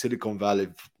the Silicon Valley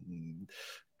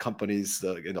companies,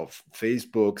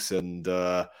 Facebooks and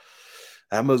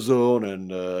Amazon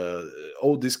and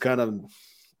all these kind of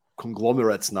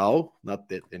conglomerates now, not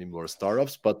that anymore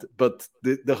startups, but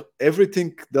the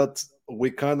everything that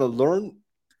we kind of learn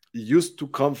used to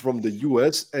come from the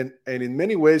US, and in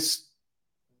many ways,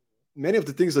 many of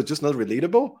the things are just not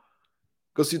relatable.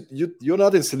 Because you're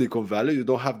not in Silicon Valley, you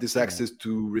don't have this access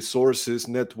to resources,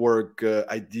 network,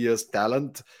 ideas,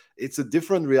 talent. It's a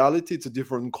different reality, it's a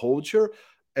different culture,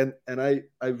 and I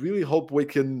really hope we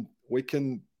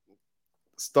can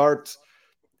start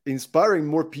inspiring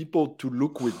more people to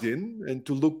look within and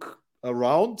to look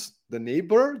around the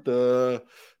neighbor,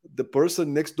 the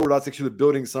person next door that's actually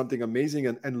building something amazing,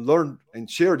 and learn and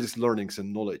share these learnings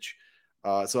and knowledge.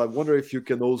 So I wonder if you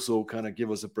can also kind of give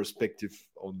us a perspective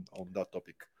on that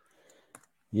topic.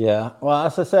 Yeah, well,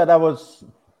 as I said, I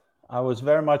was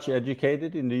very much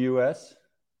educated in the US,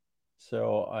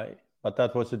 but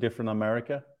that was a different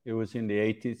America. It was in the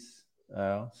 80s.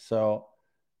 So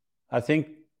I think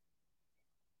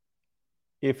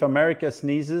if America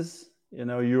sneezes,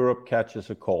 Europe catches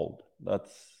a cold.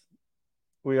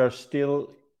 We are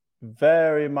still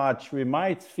very much, we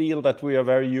might feel that we are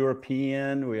very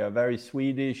European, we are very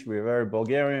Swedish, we are very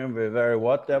Bulgarian, we're very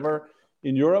whatever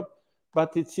in Europe,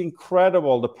 but it's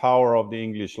incredible the power of the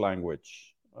English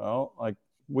language. Like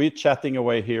we're chatting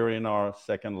away here in our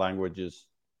second languages,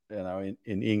 in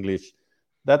English.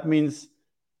 That means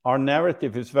our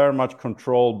narrative is very much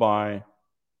controlled by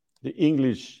the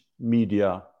English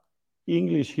media,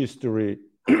 English history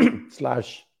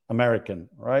 / American,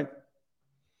 right?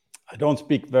 I don't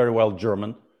speak very well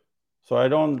German, so I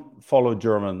don't follow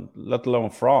German, let alone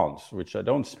France, which I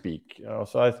don't speak.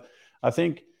 So I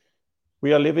think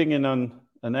we are living in an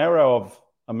era of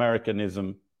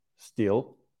Americanism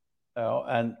still,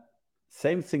 and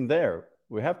same thing there.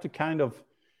 We have to kind of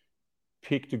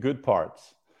pick the good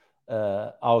parts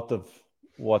out of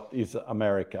what is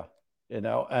America,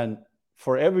 and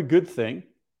for every good thing,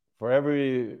 for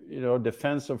every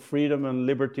defense of freedom and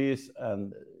liberties,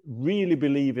 and really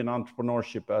believe in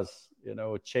entrepreneurship as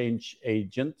a change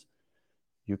agent,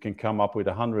 you can come up with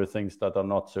 100 things that are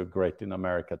not so great in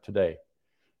America today.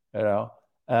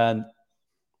 And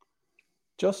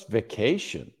just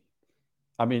vacation.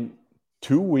 I mean,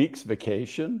 2 weeks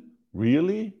vacation,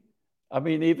 really? I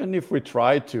mean, even if we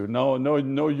try to,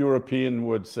 no European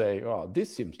would say, "Oh,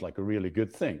 this seems like a really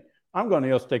good thing. I'm going to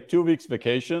just take 2 weeks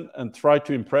vacation and try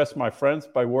to impress my friends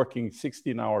by working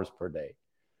 16 hours per day."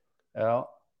 Well,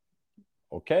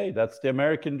 okay, that's the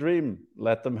American dream.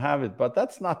 Let them have it. But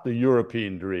that's not the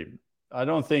European dream. I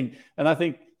don't think, and I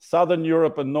think Southern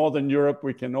Europe and Northern Europe,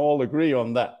 we can all agree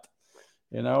on that.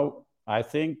 I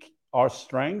think our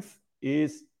strength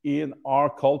is in our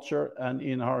culture and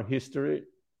in our history.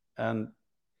 And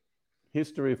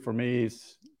history for me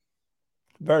is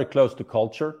very close to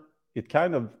culture. It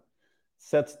kind of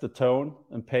sets the tone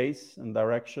and pace and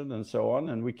direction and so on,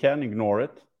 and we can't ignore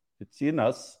it. It's in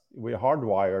us. We're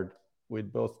hardwired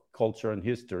with both culture and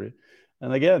history.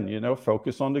 And again,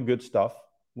 focus on the good stuff.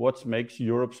 What makes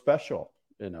Europe special?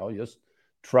 Just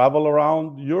travel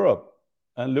around Europe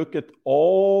and look at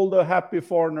all the happy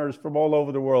foreigners from all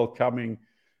over the world coming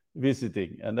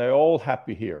visiting, and they're all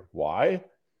happy here. Why?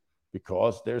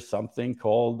 Because there's something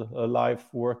called a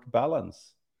life-work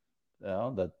balance.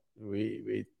 That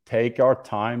we take our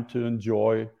time to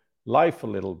enjoy life a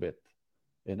little bit.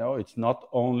 It's not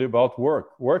only about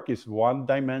work. Work is one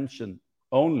dimension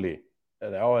only.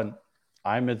 And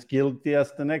I'm as guilty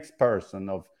as the next person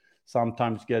of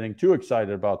sometimes getting too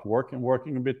excited about work and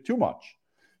working a bit too much.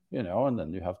 And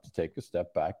then you have to take a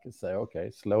step back and say,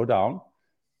 okay, slow down.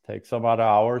 Take some other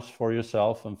hours for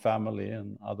yourself and family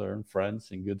and other friends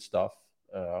and good stuff.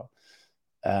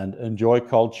 And enjoy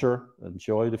culture,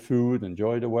 enjoy the food,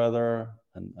 enjoy the weather,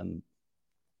 and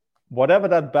whatever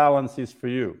that balance is for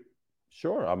you.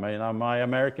 Sure, I mean, my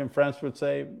American friends would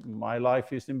say my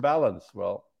life is in balance.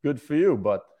 Well, good for you,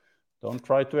 but don't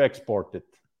try to export it.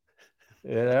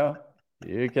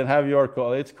 You can have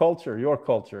it's culture, your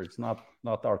culture. It's not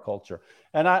our culture.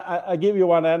 And I give you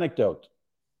one anecdote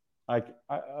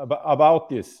about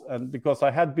this, and because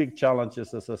I had big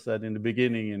challenges, as I said in the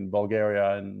beginning, in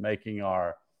Bulgaria, and making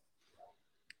our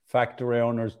factory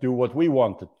owners do what we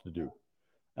wanted to do.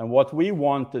 And what we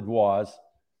wanted was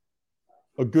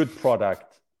a good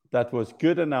product that was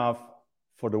good enough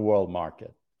for the world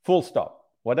market. Full stop.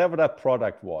 Whatever that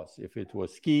product was, if it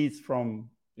was skis from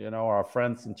our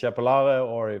friends in Chepelare,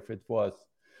 or if it was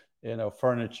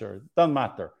furniture, doesn't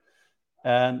matter.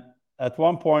 And at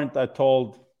one point I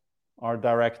told our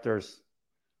directors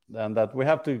then that we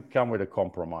have to come with a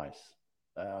compromise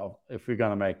if we're going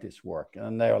to make this work.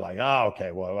 And they were like,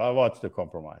 okay, well, what's the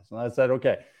compromise? And I said,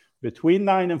 okay, between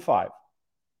 9 and 5,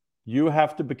 you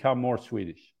have to become more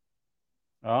Swedish.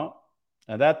 And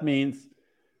that means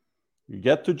you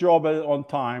get to job on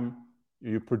time,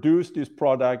 you produce this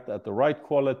product at the right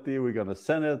quality, we're going to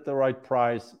send it at the right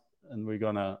price, and we're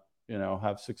going to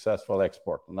have successful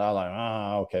export. And they're like,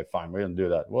 okay, fine, we're going to do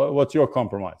that. What's your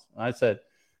compromise? And I said,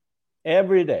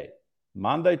 every day,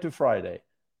 Monday to Friday,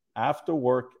 after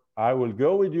work, I will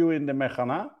go with you in the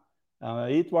mechana, and I'll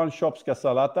eat 1 shopska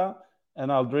salata,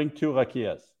 and I'll drink 2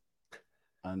 rakias.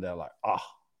 And they're like, what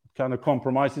kind of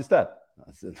compromise is that?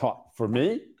 I said, for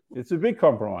me, it's a big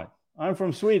compromise. I'm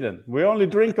from Sweden. We only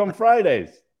drink on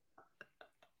Fridays.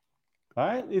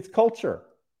 Right? It's culture.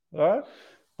 Right?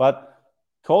 But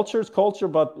culture is culture,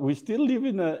 but we still live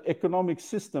in an economic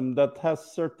system that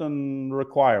has certain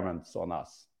requirements on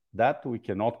us that we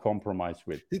cannot compromise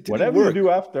with. Whatever you do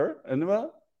after, and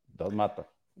doesn't matter.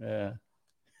 Yeah.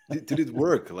 Did it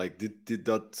work? Like, did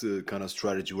that kind of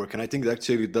strategy work? And I think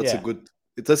actually that's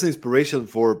that's an inspiration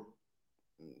for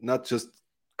not just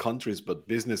countries, but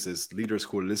businesses, leaders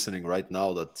who are listening right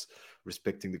now, that's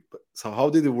respecting so how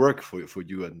did it work for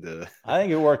you? And I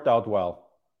think it worked out well.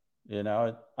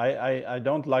 I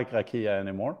don't like rakia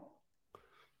anymore.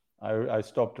 I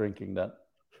stopped drinking that,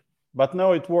 but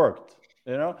no, it worked.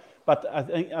 But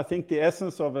I think the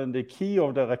essence of and the key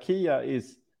of the rakia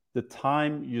is the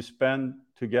time you spend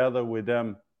together with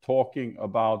them, talking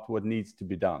about what needs to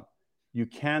be done. You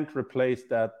can't replace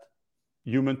that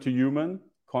human to human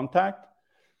contact,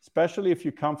 especially if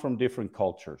you come from different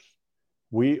cultures.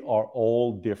 We are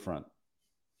all different.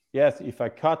 Yes, if I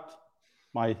cut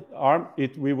my arm,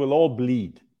 we will all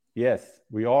bleed. Yes,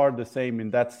 we are the same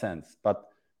in that sense, but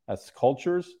as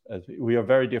cultures, we are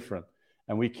very different.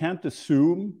 And we can't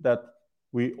assume that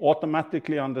we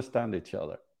automatically understand each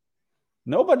other.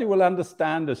 Nobody will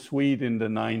understand a Swede in the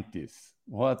 90s.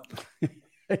 What?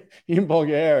 In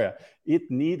Bulgaria, it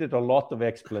needed a lot of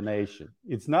explanation.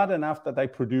 It's not enough that I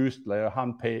produced like a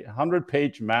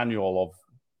 100-page manual of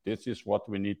this is what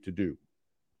we need to do.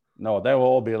 No, they will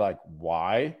all be like,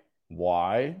 why?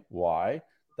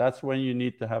 That's when you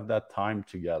need to have that time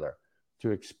together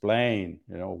to explain,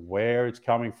 where it's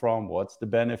coming from, what's the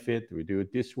benefit, we do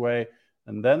it this way.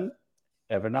 And then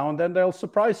every now and then they'll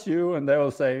surprise you and they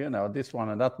will say, this one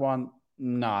and that one,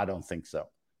 No, I don't think so.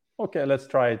 Okay, let's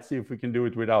try it, see if we can do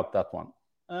it without that one.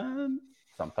 And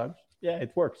sometimes, yeah,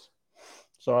 it works.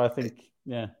 So I think,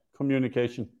 yeah,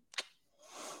 communication.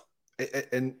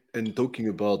 And talking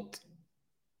about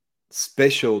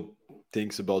special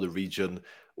things about the region,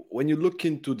 when you look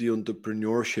into the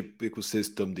entrepreneurship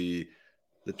ecosystem, the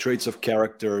traits of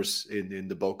characters in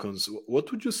the Balkans,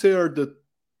 what would you say are the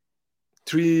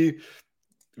three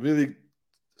really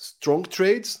strong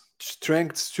traits,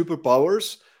 strengths,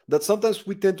 superpowers that sometimes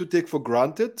we tend to take for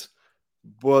granted,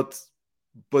 but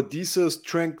these are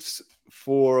strengths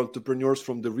for entrepreneurs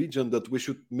from the region that we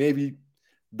should maybe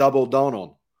double down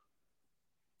on?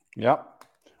 Yeah.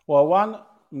 Well, one,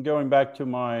 going back to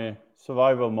my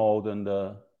survival mode and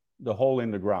the hole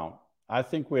in the ground, I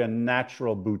think we are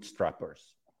natural bootstrappers.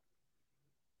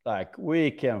 Like,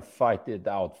 we can fight it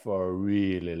out for a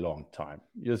really long time.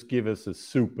 Just give us a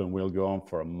soup and we'll go on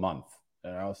for a month.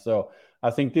 So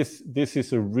I think this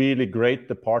is a really great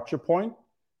departure point.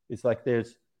 It's like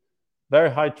there's very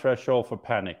high threshold for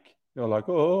panic. You're like,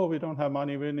 oh, we don't have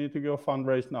money, we need to go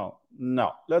fundraise now.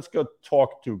 No, let's go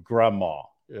talk to grandma,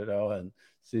 and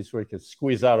see if we can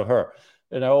squeeze out of her,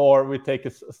 or we take a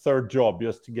third job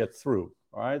just to get through.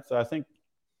 All right. So I think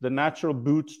the natural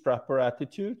bootstrapper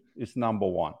attitude is number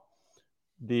one.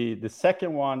 The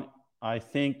second one, I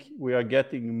think we are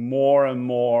getting more and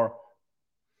more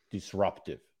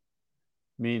disruptive,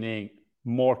 meaning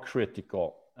more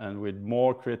critical, and with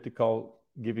more critical,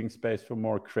 giving space for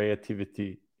more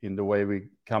creativity in the way we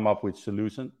come up with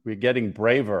solutions. We're getting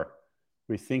braver.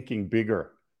 We're thinking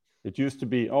bigger. It used to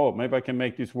be, oh, maybe I can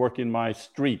make this work in my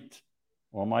street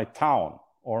or my town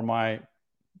or my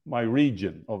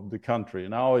region of the country.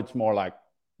 Now it's more like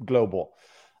global.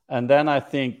 And then I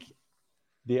think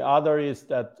the other is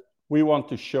that we want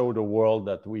to show the world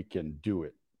that we can do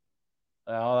it.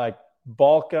 Like,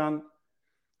 Balkan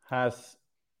has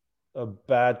a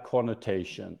bad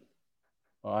connotation.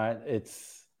 All right,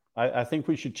 I think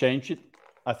we should change it.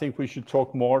 I think we should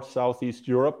talk more Southeast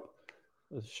Europe,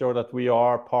 show that we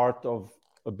are part of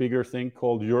a bigger thing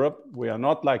called Europe. We are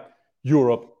not like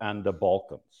Europe and the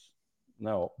Balkans.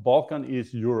 No, Balkan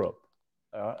is Europe.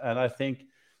 And I think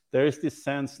there is this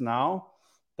sense now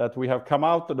that we have come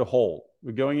out of the hole.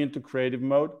 We're going into creative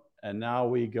mode, and now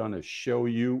we're going to show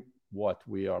you what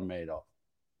we are made of.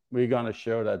 We're going to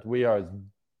show that we are as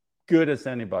good as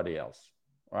anybody else,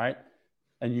 right?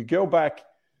 And you go back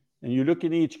and you look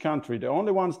in each country, the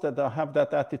only ones that have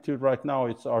that attitude right now,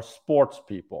 it's our sports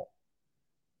people.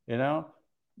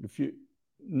 If you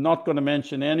not going to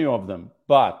mention any of them,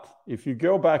 but if you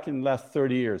go back in the last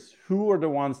 30 years, who are the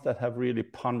ones that have really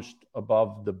punched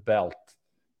above the belt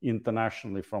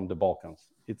internationally from the Balkans?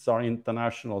 It's our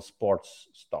international sports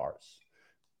stars.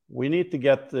 We need to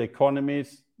get the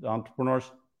economies, the entrepreneurs,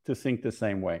 to think the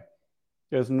same way.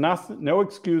 There's nothing, no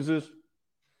excuses,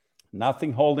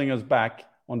 nothing holding us back.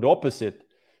 On the opposite,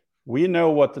 we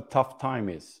know what the tough time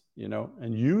is,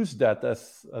 and use that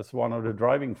as one of the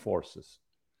driving forces.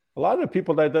 A lot of the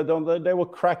people they will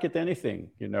crack at anything,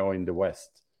 in the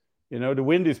West. The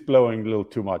wind is blowing a little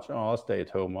too much. Oh, I'll stay at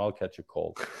home. I'll catch a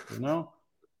cold.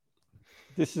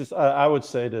 This is, I would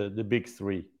say, the big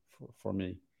three for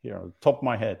me here on the top of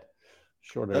my head.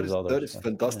 Sure, there's others. That is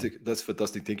fantastic. Yeah. That's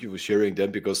fantastic. Thank you for sharing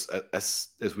them, because as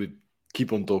we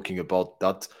keep on talking about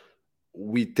that,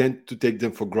 we tend to take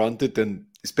them for granted, and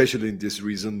especially in this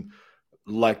reason,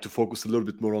 like to focus a little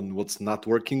bit more on what's not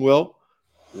working well,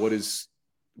 what is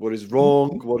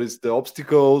wrong, what is the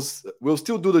obstacles. We'll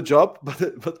still do the job,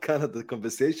 but kind of the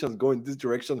conversation go in this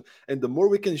direction, and the more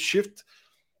we can shift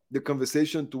the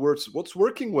conversation towards what's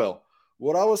working well,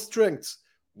 what are our strengths,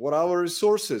 what are our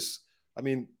resources. I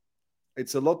mean,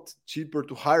 it's a lot cheaper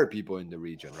to hire people in the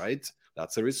region, right?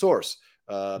 That's a resource.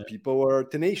 People are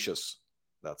tenacious.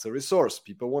 That's a resource.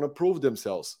 People want to prove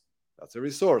themselves. That's a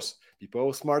resource. People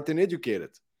are smart and educated.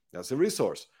 That's a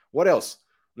resource. What else?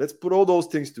 Let's put all those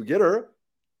things together,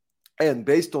 and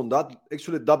based on that,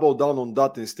 actually double down on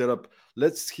that instead of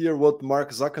let's hear what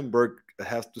Mark Zuckerberg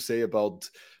has to say about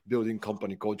building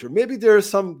company culture. Maybe there are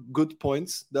some good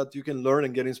points that you can learn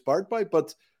and get inspired by,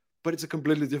 but it's a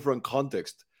completely different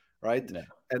context, right? Yeah.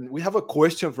 And we have a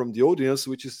question from the audience,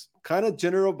 which is kind of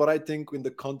general, but I think in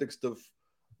the context of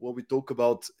what we talk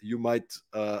about, you might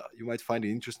find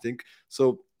it interesting.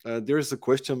 So there is a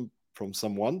question from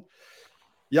someone.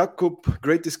 Jakob,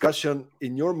 great discussion.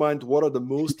 In your mind, what are the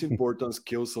most important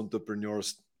skills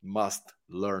entrepreneurs must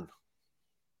learn?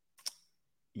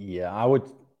 Yeah,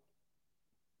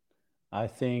 I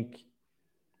think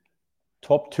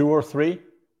top 2 or 3.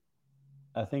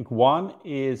 I think one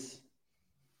is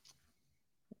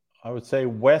I would say,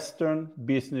 Western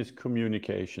business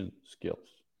communication skills.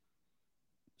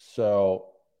 So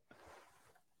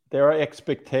there are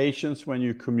expectations when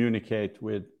you communicate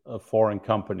with a foreign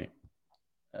company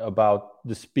about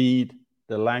the speed,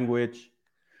 the language,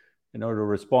 the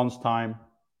response time,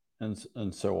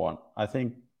 and so on. I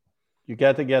think you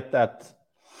got to get that.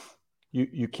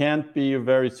 You can't be a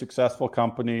very successful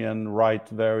company and write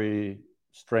very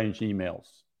strange emails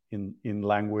in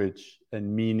language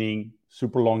and meaning,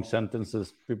 super long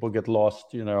sentences. People get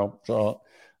lost, So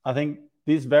I think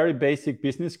these very basic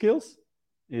business skills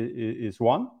is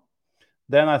one.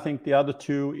 Then I think the other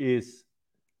two is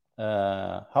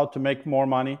how to make more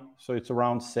money. So it's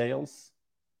around sales.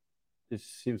 This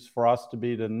seems for us to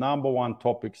be the number one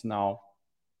topics now.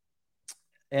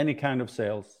 Any kind of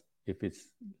sales, if it's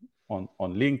on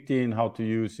LinkedIn, how to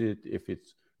use it, if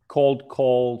it's cold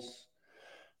calls,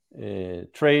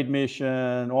 trade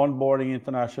mission, onboarding,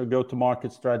 international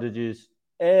go-to-market strategies,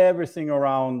 everything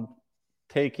around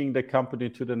taking the company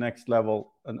to the next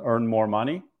level and earn more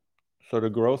money. So the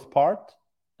growth part.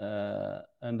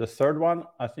 And the third one,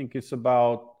 I think, is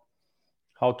about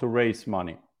how to raise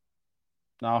money.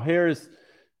 Now,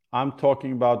 I'm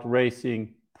talking about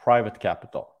raising private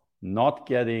capital, not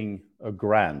getting a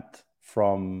grant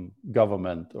from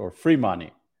government or free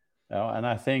money. And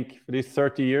I think for these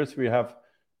 30 years, we have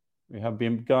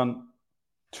become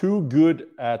too good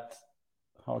at,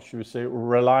 how should we say,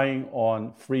 relying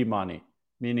on free money,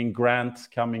 meaning grants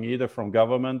coming either from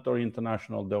government or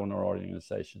international donor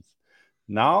organizations.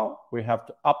 Now we have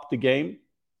to up the game,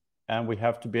 and we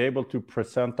have to be able to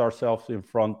present ourselves in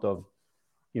front of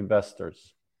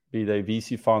investors, be they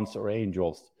VC funds or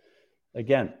angels.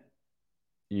 Again,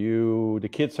 the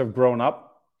kids have grown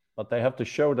up, but they have to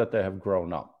show that they have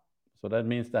grown up. So that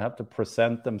means they have to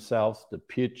present themselves, the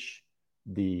pitch,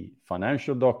 the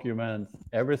financial document,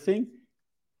 everything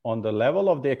on the level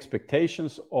of the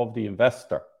expectations of the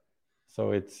investor.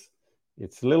 So it's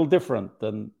a little different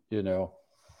than,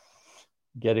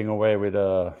 getting away with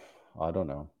a,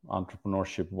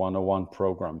 entrepreneurship 101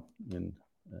 program in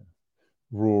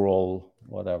rural,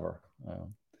 whatever.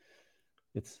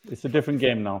 It's a different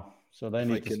game now. So they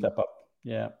need to step up.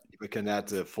 Yeah. If I can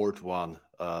add a fourth one,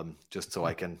 just so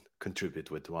I can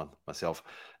contribute with one myself,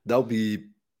 that'll be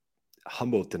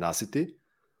humble tenacity,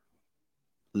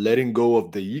 letting go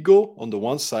of the ego on the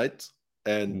one side,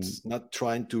 and not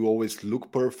trying to always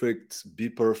look perfect, be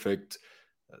perfect,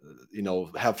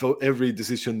 have every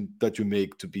decision that you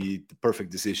make to be the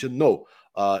perfect decision. No,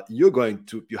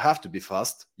 you have to be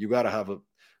fast. You got to have a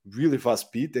really fast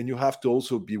speed, and you have to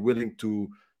also be willing to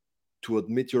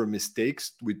admit your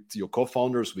mistakes with your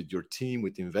co-founders, with your team,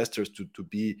 with investors, to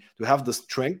have the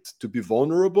strength to be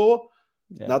vulnerable,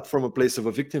 not from a place of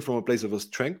a victim, from a place of a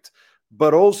strength,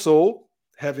 but also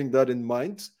having that in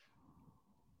mind,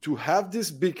 to have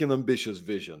this big and ambitious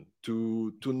vision,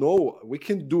 to know we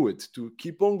can do it, to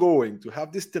keep on going, to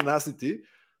have this tenacity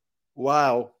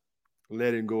while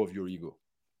letting go of your ego.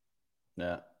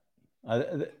 Yeah.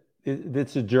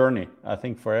 It's a journey, I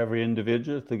think, for every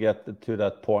individual to get to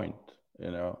that point.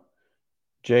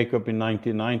 Jakob in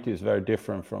 1990 is very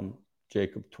different from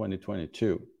Jakob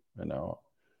 2022.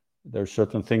 There are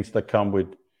certain things that come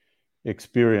with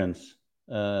experience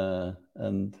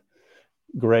and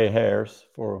gray hairs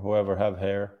for whoever have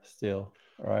hair still,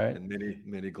 right? And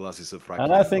many glasses of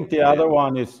And I think the other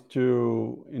one is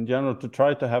in general, to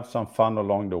try to have some fun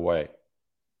along the way.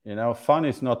 Fun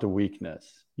is not a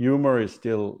weakness. Humor is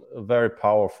still a very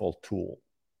powerful tool.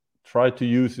 Try to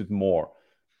use it more.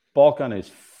 Balkan is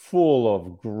full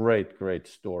of great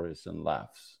stories and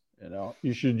laughs.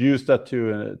 You should use that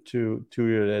to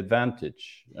your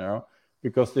advantage.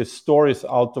 Because there's stories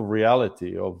out of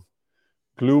reality of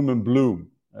gloom and bloom.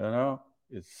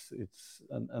 It's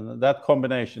and that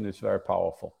combination is very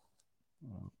powerful.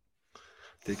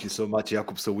 Thank you so much,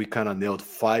 Jakob. So we kind of nailed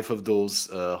 5 of those.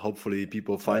 Hopefully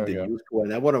people find it useful.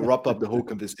 And I want to wrap up the whole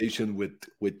conversation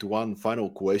with one final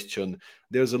question.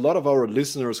 There's a lot of our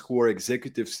listeners who are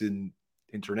executives in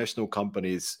international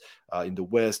companies in the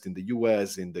West, in the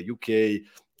US, in the UK,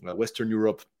 Western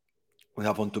Europe. We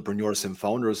have entrepreneurs and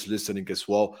founders listening as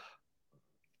well.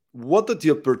 What are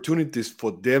the opportunities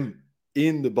for them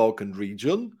in the Balkan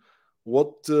region?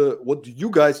 What do you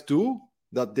guys do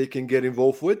that they can get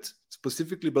involved with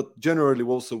specifically, but generally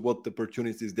also what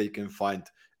opportunities they can find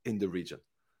in the region?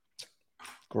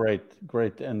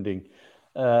 Great ending.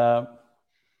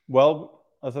 Well,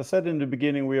 as I said in the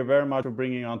beginning, we are very much for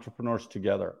bringing entrepreneurs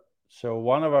together. So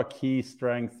one of our key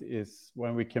strengths is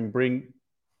when we can bring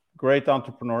great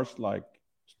entrepreneurs like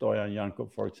Stoyan and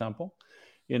Jakob, for example,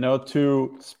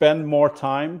 to spend more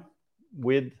time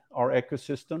with our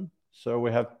ecosystem. So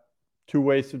we have two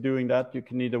ways of doing that. You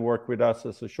can either work with us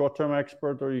as a short-term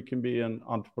expert, or you can be an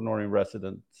entrepreneur in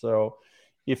residence. So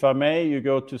if I may, you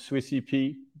go to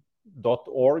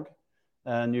swissep.org,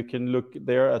 and you can look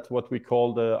there at what we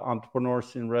call the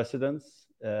Entrepreneurs in Residence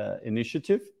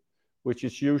initiative, which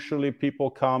is usually people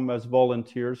come as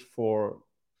volunteers for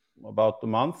about a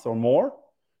month or more.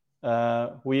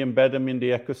 We embed them in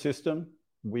the ecosystem.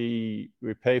 We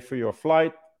pay for your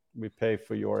flight, we pay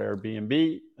for your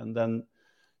Airbnb, and then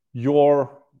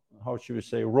your, how should we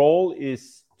say, role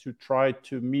is to try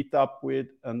to meet up with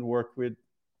and work with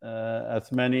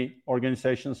as many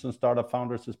organizations and startup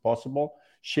founders as possible.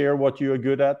 Share what you are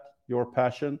good at, your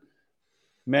passion.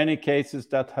 Many cases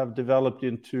that have developed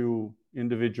into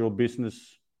individual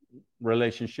business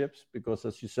relationships, because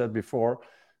as you said before,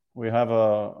 we have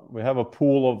a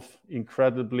pool of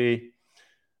incredibly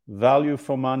value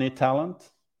for money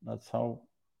talent. That's how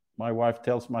my wife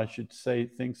tells me I should say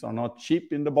things are not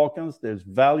cheap in the Balkans. There's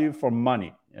value for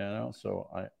money, so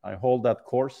I hold that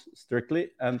course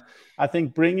strictly. And I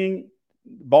think bringing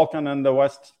Balkan and the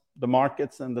West, the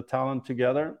markets and the talent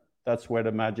together, that's where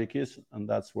the magic is, and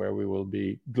that's where we will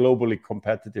be globally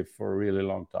competitive for a really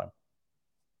long time.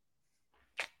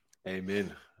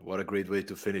 Amen. What a great way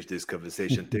to finish this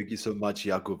conversation. Thank you so much,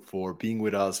 Jakob, for being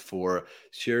with us, for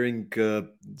sharing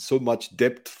so much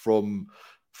depth from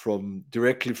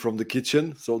directly from the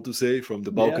kitchen, so to say, from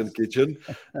the Balkan kitchen.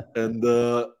 And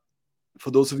for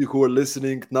those of you who are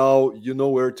listening now, you know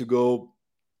where to go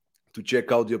to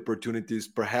check out the opportunities,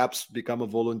 perhaps become a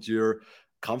volunteer,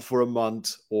 come for a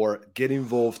month, or get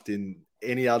involved in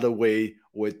any other way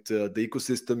with the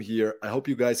ecosystem here. I hope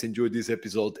you guys enjoyed this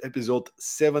episode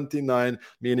 79,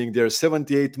 meaning there are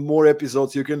 78 more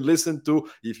episodes you can listen to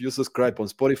if you subscribe on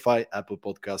Spotify, Apple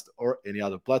Podcast, or any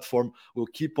other platform. We'll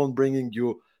keep on bringing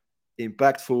you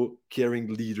impactful,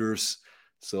 caring leaders.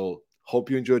 So hope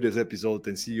you enjoyed this episode,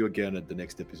 and see you again at the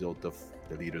next episode of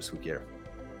The Leaders Who Care.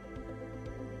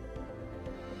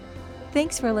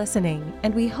 Thanks for listening,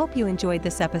 and we hope you enjoyed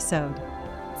this episode.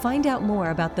 Find out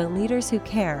more about the Leaders Who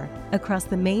Care across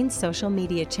the main social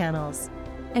media channels,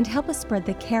 and help us spread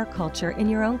the care culture in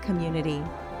your own community,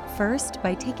 first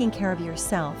by taking care of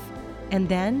yourself, and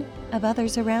then of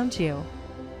others around you.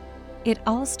 It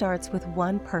all starts with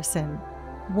one person,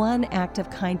 one act of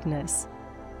kindness.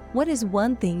 What is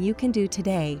one thing you can do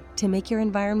today to make your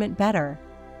environment better?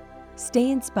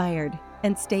 Stay inspired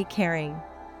and stay caring.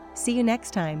 See you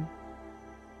next time.